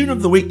Rocks Tune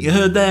of the Week. You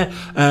heard there,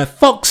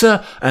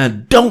 Foxer,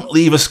 Don't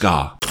Leave a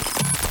Scar.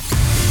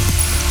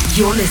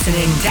 You're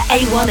listening to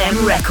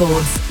A1M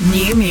Records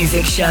New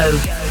Music Show.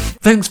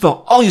 Thanks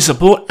for all your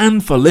support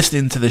and for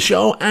listening to the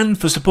show and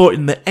for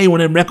supporting the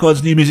A1M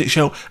Records New Music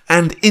Show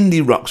and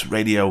Indie Rocks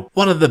Radio.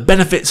 One of the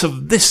benefits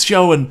of this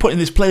show and putting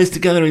this playlist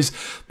together is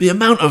the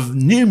amount of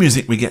new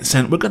music we get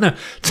sent. We're going to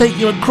take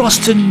you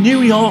across to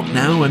New York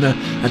now, and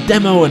a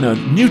demo and a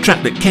new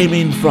track that came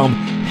in from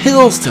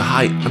Hills to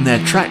Height and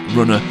their track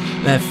Runner.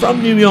 They're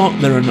from New York,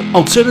 they're an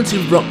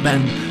alternative rock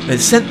band. They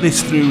sent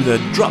this through the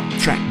Drop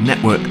Track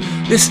Network.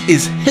 This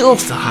is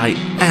Hills to Height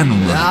and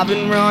Runner. I've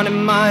been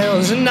running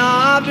miles and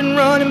I've been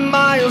running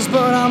miles,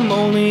 but I'm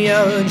only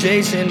ever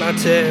chasing my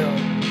tail.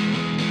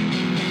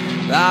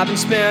 I've been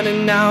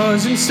spending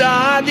hours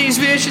inside these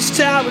vicious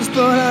towers,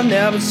 but I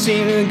never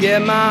seem to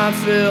get my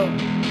fill.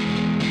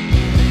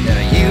 Now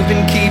you've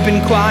been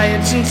keeping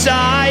quiet since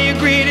I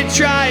agreed to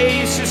try it.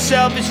 You're so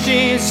selfish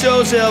and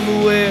so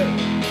self-aware.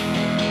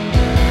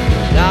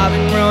 I've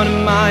been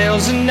running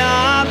miles and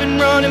I've been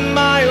running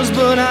miles,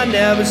 but I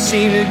never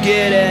seem to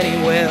get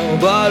anywhere.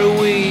 But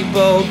we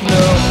both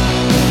know,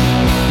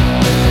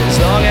 as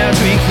long as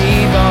we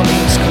keep our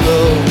means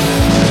closed,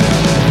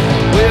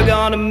 we're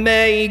gonna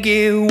make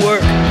it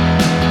work.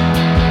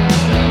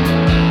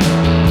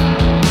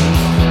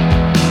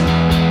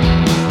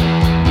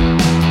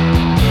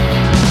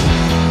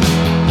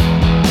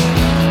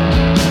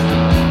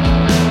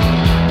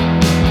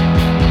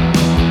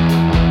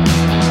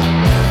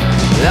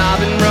 I've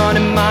been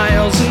running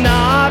miles and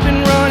I've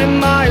been running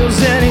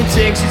miles, and it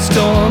takes its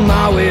toll on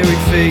my weary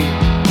feet.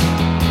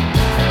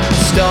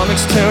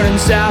 Stomach's turning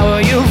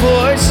sour, your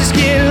voice is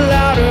getting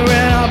louder,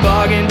 and I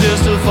bargain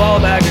just to fall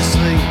back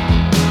asleep.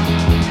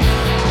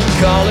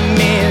 Calling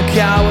me a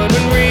coward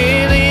when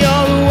really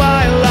all the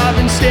while I've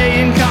been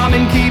staying calm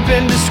and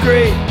keeping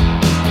discreet.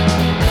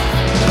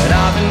 But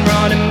I've been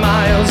running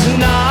miles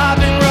and I've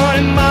been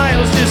running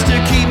miles just to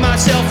keep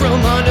myself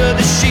from under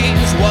the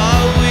sheets,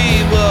 while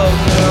we both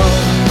know,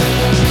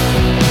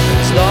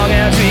 as long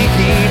as we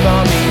keep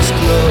our means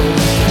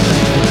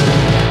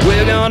closed,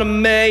 we're gonna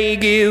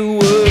make it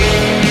work.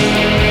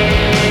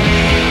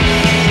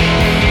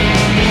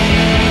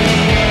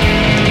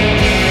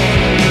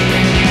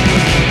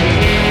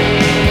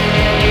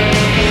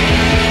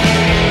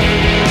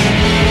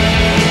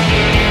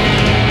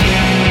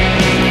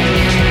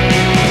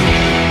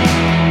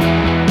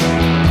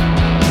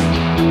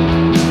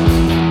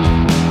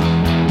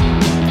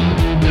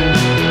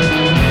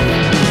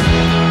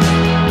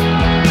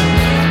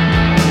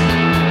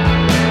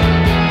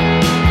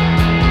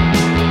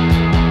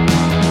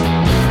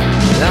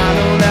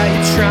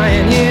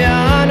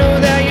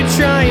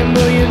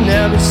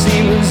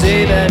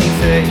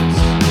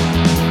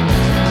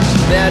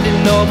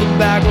 Bending over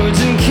backwards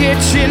in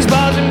kitchens,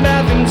 bars and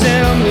bathrooms,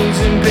 and I'm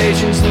losing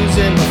patience,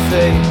 losing my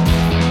faith.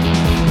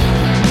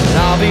 And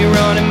I'll be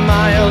running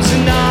miles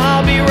and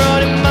I'll be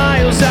running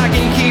miles, I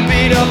can keep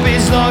it up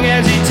as long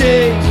as it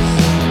takes.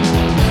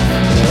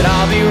 And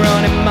I'll be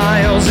running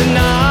miles and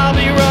I'll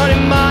be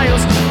running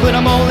miles, but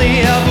I'm only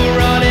ever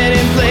running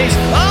in place.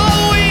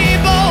 Oh, we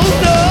both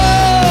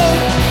know,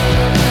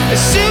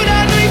 as soon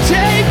as we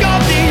take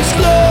off these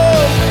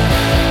clothes,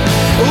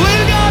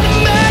 we're gonna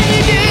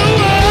make it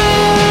work.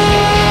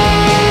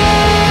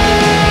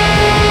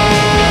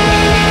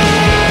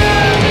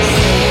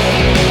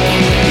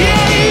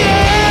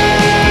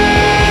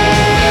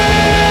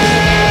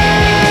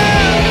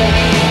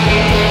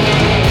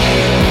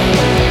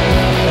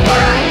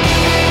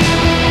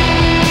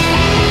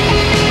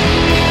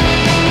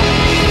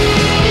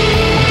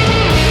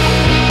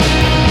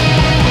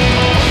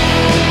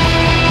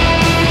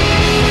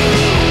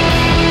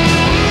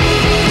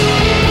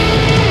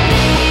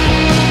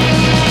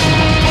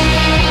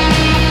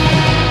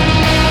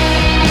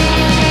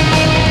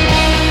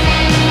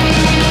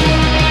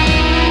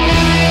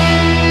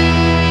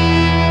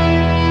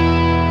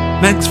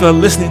 Thanks for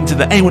listening to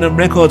the A1M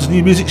Records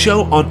New Music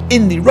Show on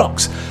Indie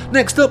Rocks.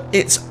 Next up,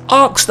 it's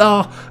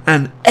Arkstar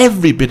and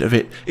Every Bit of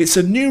It. It's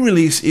a new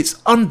release,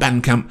 it's on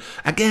Bandcamp.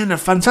 Again, a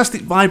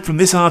fantastic vibe from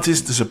this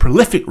artist as a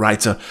prolific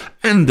writer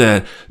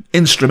and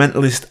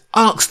instrumentalist.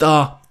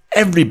 Arkstar,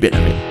 Every Bit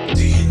of It.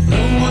 Do you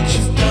know what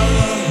you've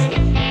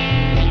done?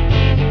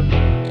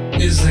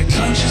 Is it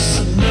conscious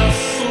enough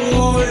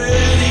for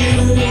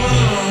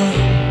anyone?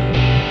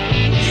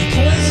 You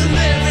poisoned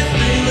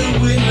everything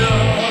that we know.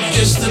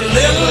 Just a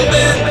little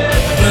bit,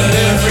 but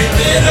every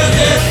bit of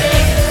it.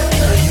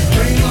 Now you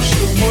brainwash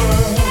the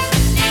world.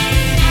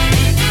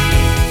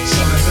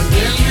 So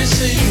evidently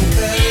say you're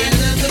better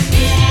than the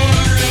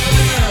corner.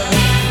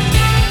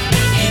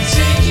 You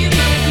take it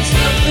like it's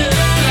nothing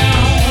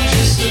now.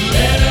 Just a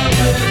little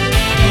bit,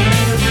 but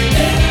every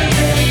bit of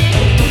it.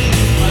 Open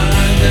your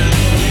mind and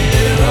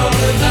hear all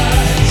the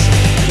lies.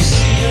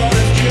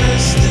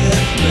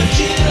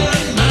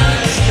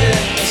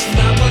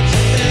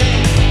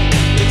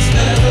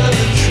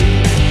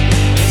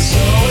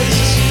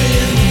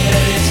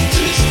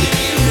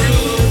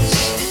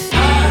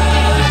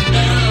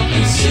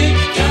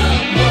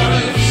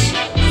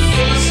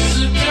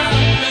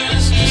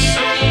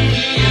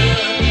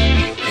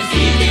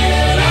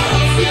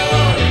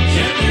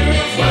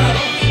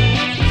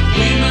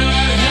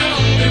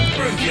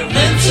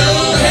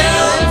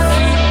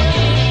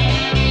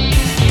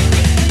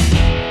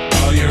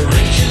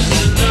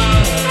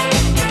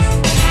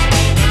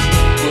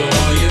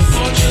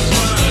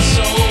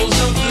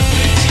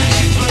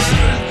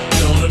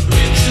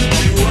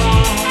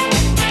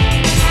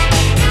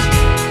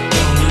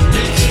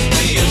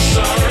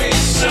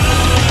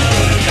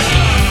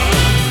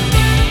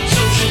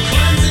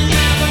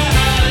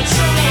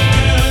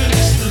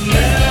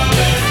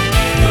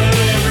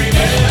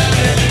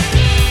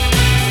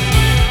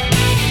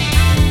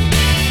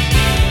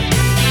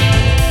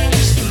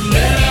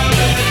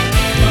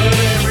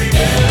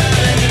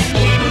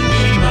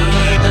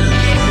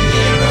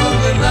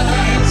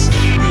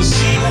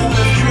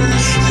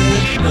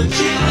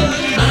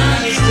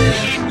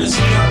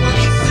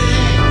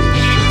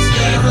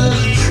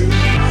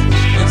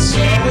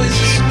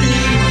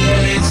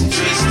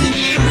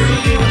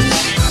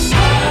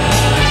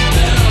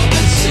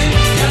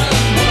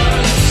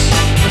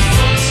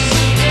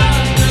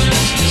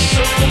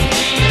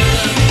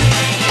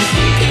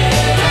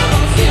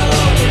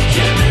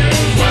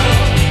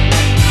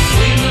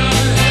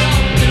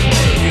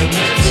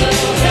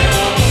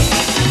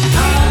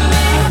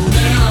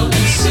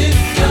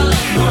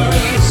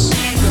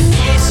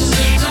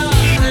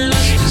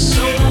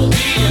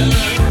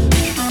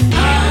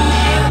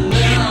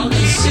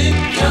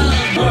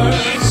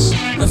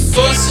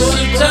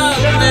 of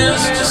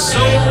darkness to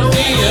soul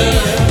the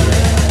earth.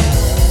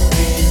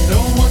 Do you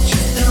know what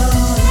you've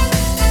done?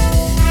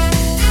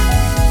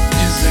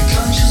 Is it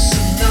conscious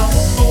enough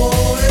for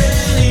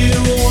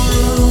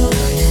anyone?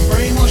 You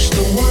brainwash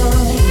the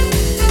world.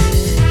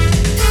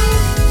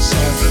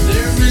 Siphon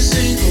every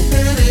single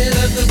penny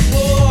that the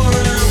poor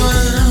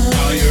earn.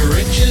 Are your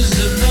riches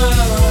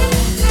enough?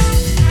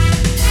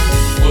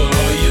 Well,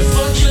 are your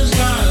fortunes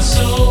buying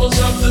souls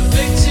of the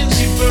victims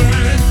you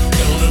burn?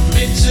 Don't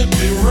admit to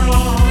be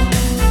wrong.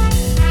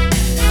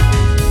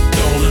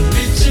 Don't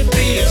admit to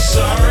be a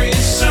sorry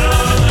son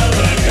of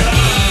a gun.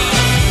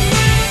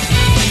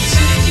 You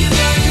take it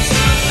like it's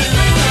nothing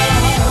at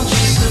all.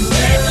 Just a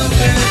little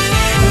bit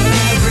of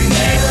every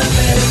little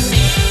bit.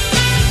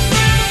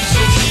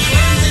 Social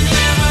cleansing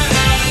never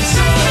had its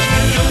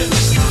own.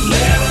 Just a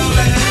little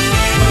bit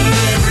of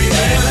every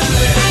little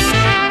bit.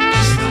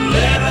 Just a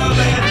little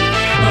bit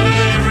of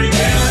every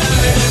little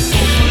bit.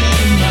 Open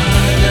your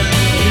mind and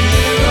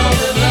hear all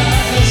the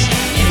lies.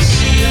 You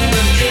see how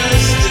it's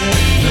dressed in.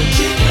 No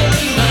keep your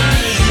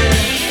mind is dead.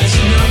 It's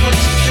not what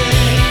you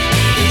think.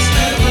 It's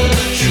never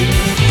the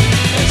truth.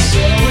 It's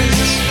always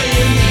a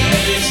spin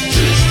that is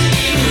twisting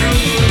your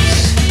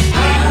roots.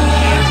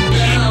 Hide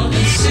down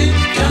and sit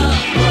down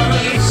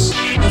words.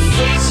 The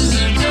faces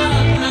of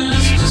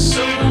darkness to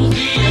soul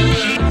the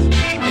earth.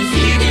 If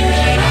you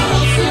get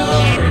off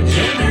your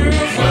agenda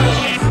of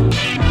wealth,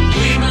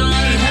 we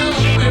might help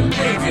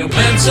improve your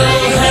mental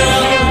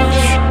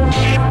health.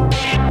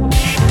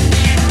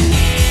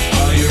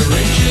 Are your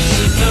riches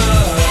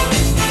enough?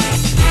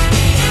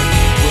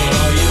 Well,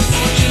 are your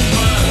fortunes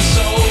buying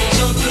souls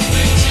of the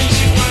victims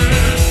you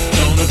burn?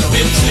 Don't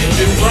admit to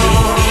be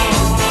wrong.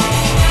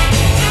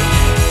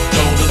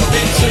 Don't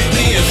admit to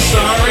be a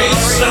sorry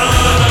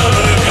son of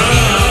a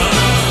gun.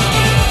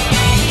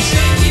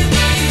 Take it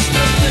like it's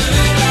nothing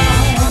at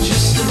all.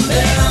 Just a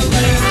little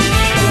bit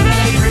of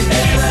every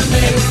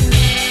element.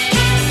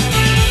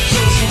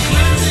 Social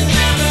cleansing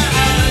never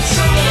had its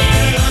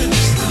own.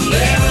 Just a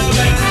little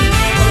bit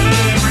of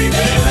every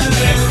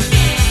element.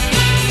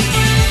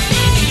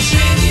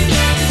 Take it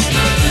like it's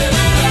nothing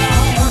at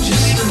all.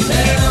 Just a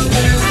little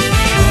bit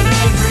of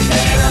every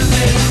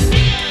element.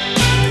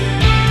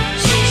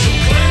 Social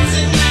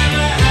cleansing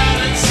never had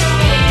its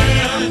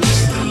own.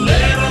 Just a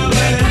little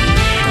bit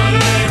of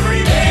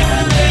every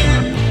element.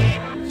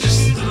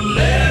 Just a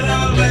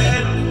little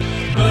bit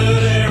of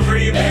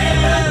every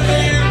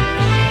element.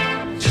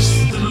 Just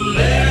a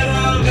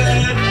little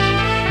bit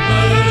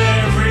of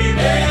every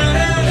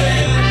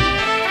element.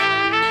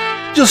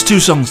 Just 2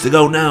 songs to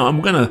go now.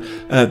 I'm gonna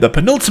the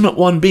penultimate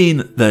one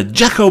being the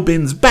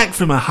Jacobins back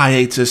from a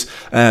hiatus,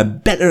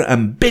 better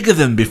and bigger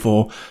than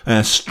before.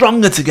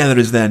 Stronger Together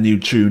is their new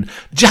tune.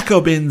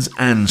 Jacobins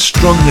and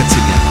Stronger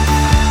Together.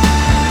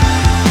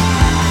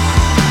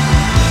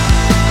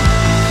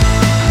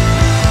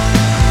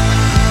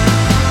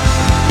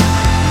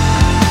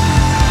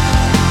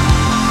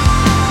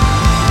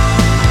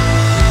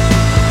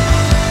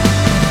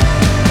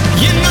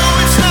 You know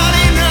it's not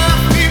enough.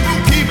 People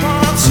keep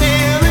on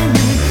telling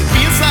me.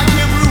 Feels like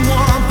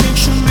everyone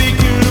thinks you're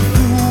making a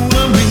fool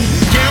of me.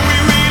 Can we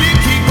really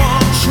keep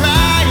on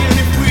trying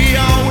if we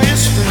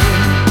always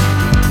fail?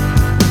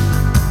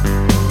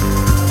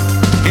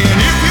 And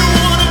if you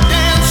wanna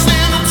dance,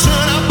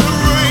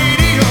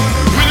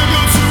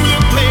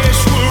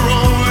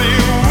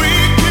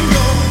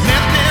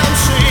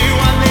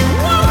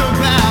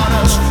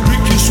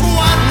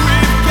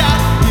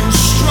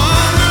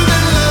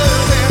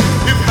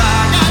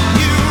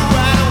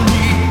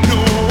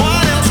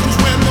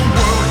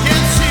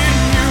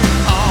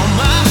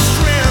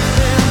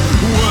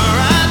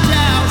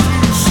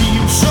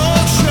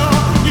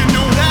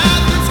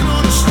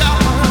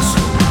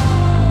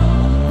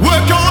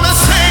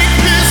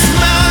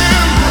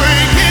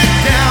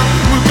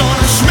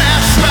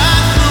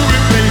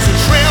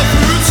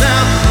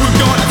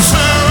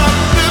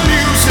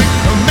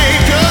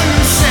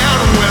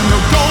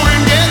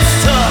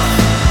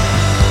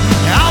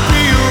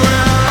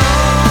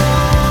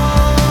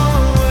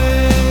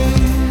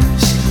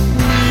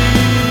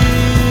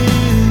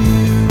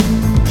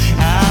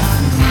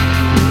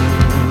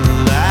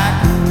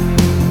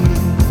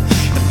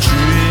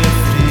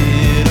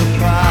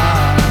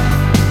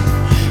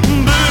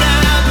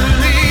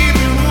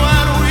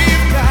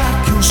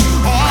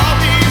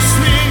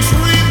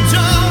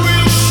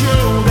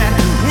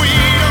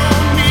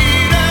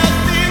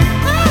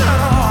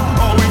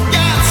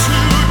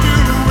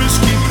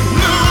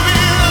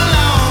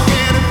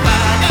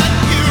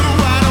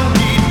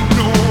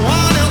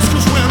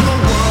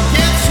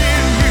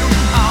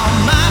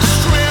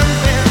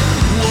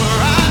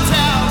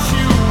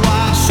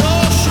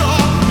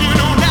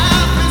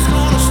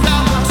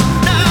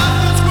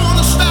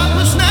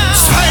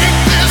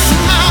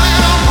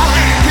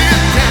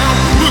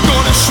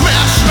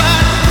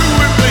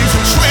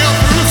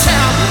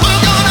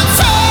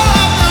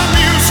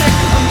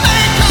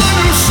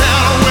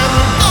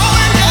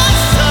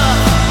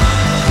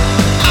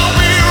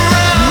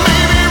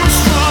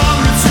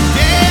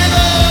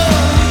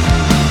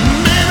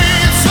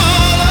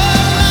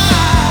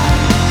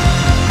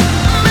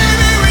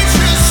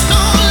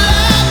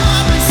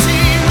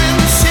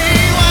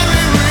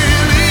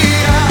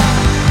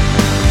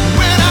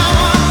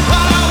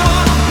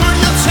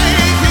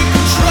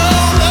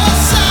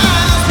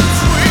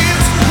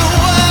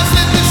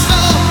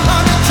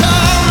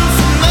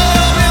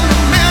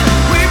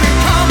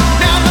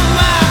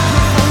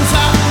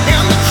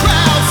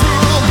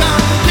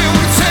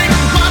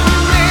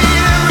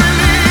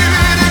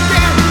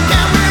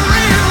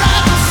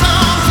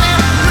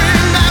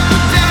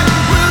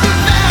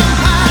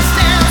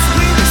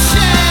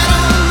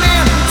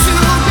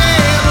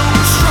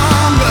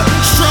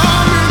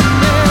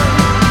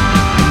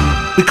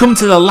 come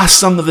to the last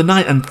song of the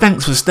night, and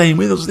thanks for staying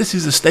with us. This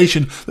is a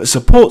station that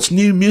supports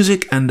new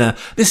music, and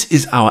this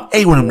is our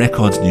A1M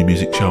Records New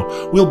Music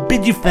Show. We'll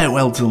bid you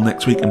farewell till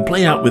next week and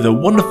play out with a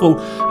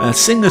wonderful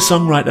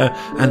singer-songwriter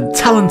and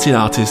talented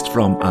artist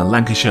from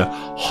Lancashire,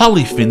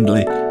 Holly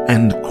Findlay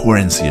and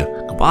Querencia.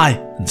 Goodbye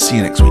and see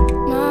you next week.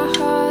 My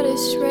heart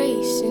is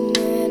racing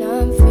and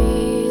I'm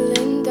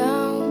feeling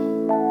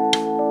down.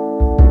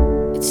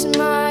 It's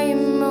my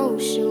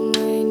emotion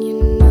when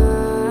you're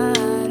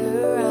not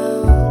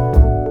around.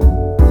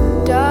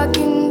 Dark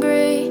and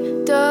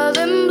grey, dull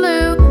and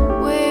blue,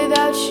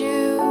 without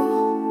you,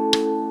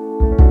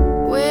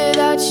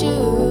 without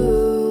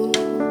you.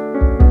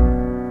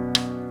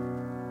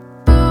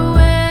 But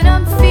when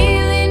I'm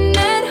feeling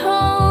at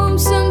home,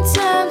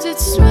 sometimes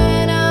it's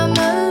when I'm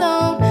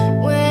alone,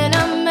 when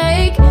I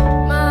make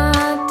my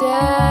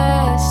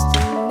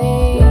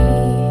destiny.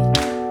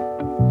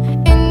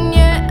 And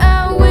yet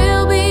I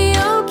will be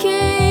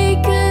okay,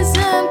 'cause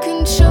I'm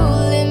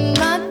controlling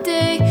my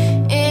day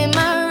in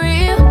my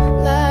real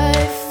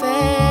life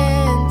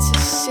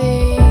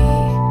fantasy.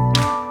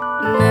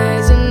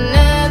 There's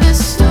another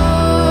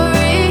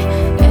story,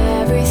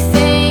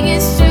 everything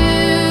is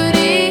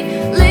duty,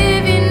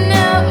 living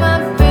out my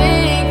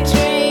big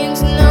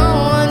dreams, no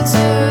one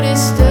to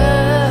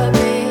disturb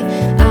me.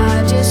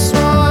 I just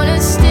wanna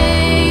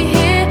stay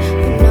here,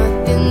 but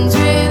nothing's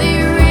really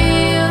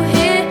real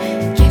here.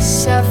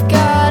 Yes, I've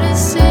gotta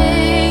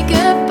say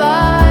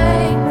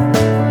goodbye,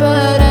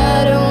 but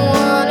I don't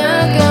wanna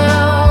go.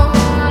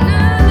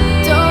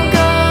 Don't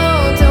go,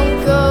 don't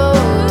go,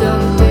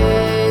 don't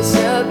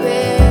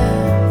disappear.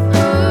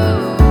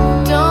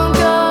 Don't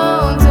go,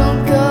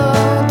 don't go,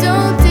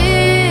 don't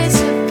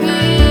disappear.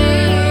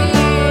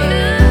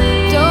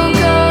 Don't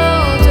go,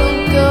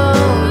 don't go,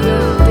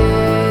 don't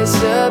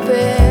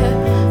disappear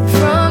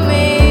from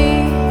me,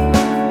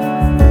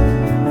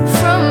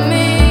 from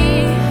me.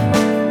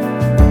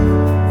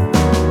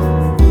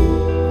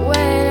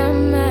 When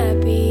I'm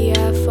happy, I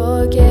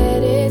forget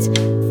it's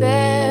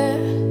there.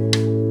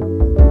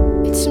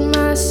 It's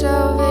my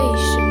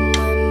salvation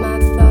when my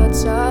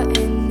thoughts are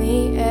in the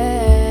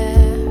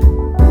air.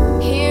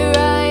 Here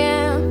I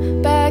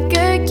am, back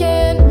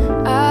again.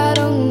 I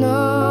don't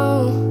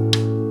know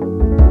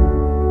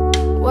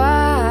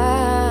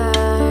why.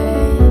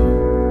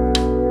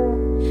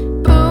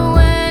 But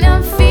when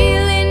I'm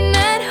feeling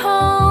at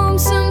home,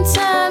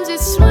 sometimes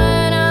it's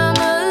when I'm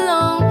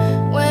alone,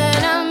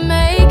 when I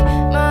make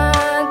my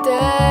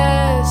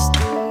destiny.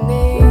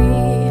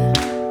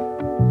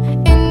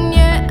 And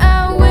yet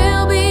I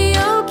will be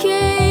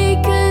okay,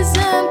 'cause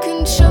I'm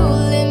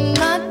controlling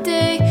my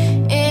day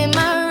in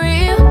my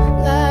real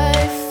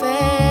life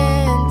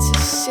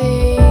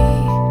fantasy.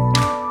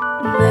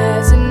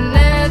 There's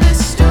another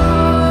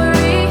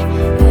story,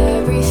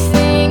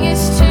 everything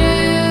is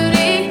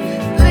duty,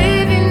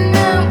 living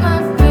out my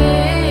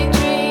big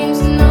dreams,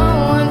 no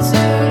one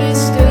to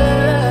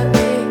disturb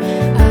me.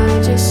 I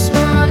just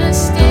wanna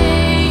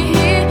stay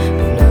here,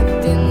 but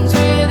nothing's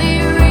really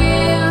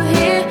real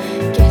here.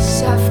 Guess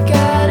I've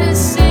gotta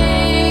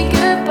say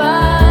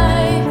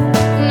goodbye.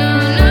 No,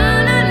 no,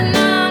 no,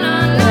 no, no,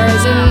 no.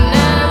 There's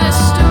another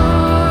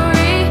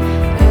story,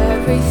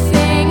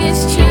 everything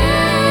is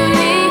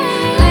duty,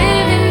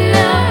 living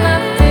out my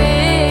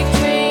big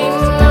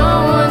dreams, no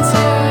one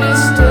to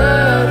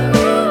disturb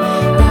me.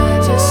 I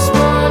just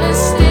wanna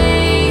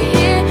stay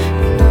here,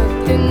 but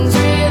nothing's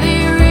really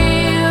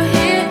real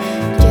here.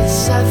 Guess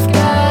I've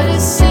gotta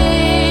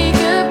say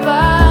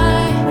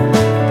goodbye,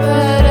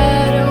 but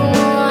I don't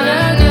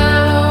wanna go.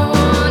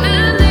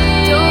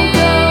 Don't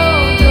go,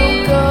 don't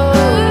go,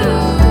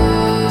 don't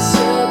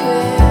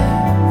disappear.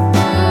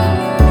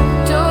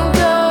 Don't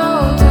go,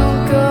 don't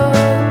go,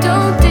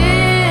 don't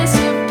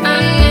disappear.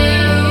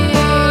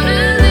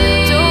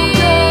 Don't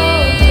go,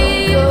 don't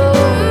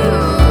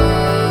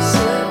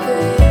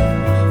disappear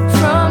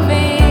from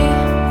me,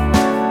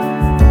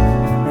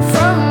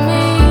 from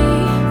me.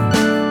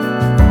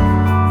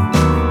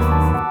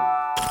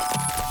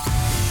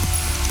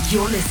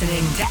 You're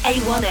listening to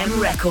A1M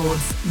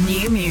Records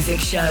New Music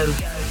Show.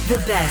 The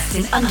best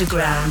in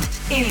underground,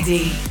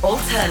 indie,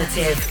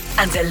 alternative,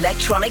 and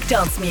electronic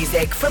dance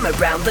music from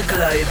around the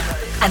globe.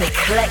 An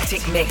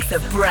eclectic mix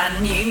of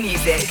brand new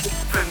music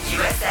from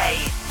USA,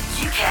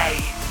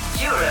 UK,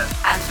 Europe,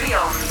 and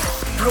beyond.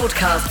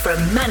 Broadcast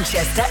from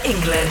Manchester,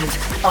 England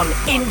on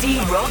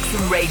Indie Rocks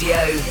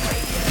Radio.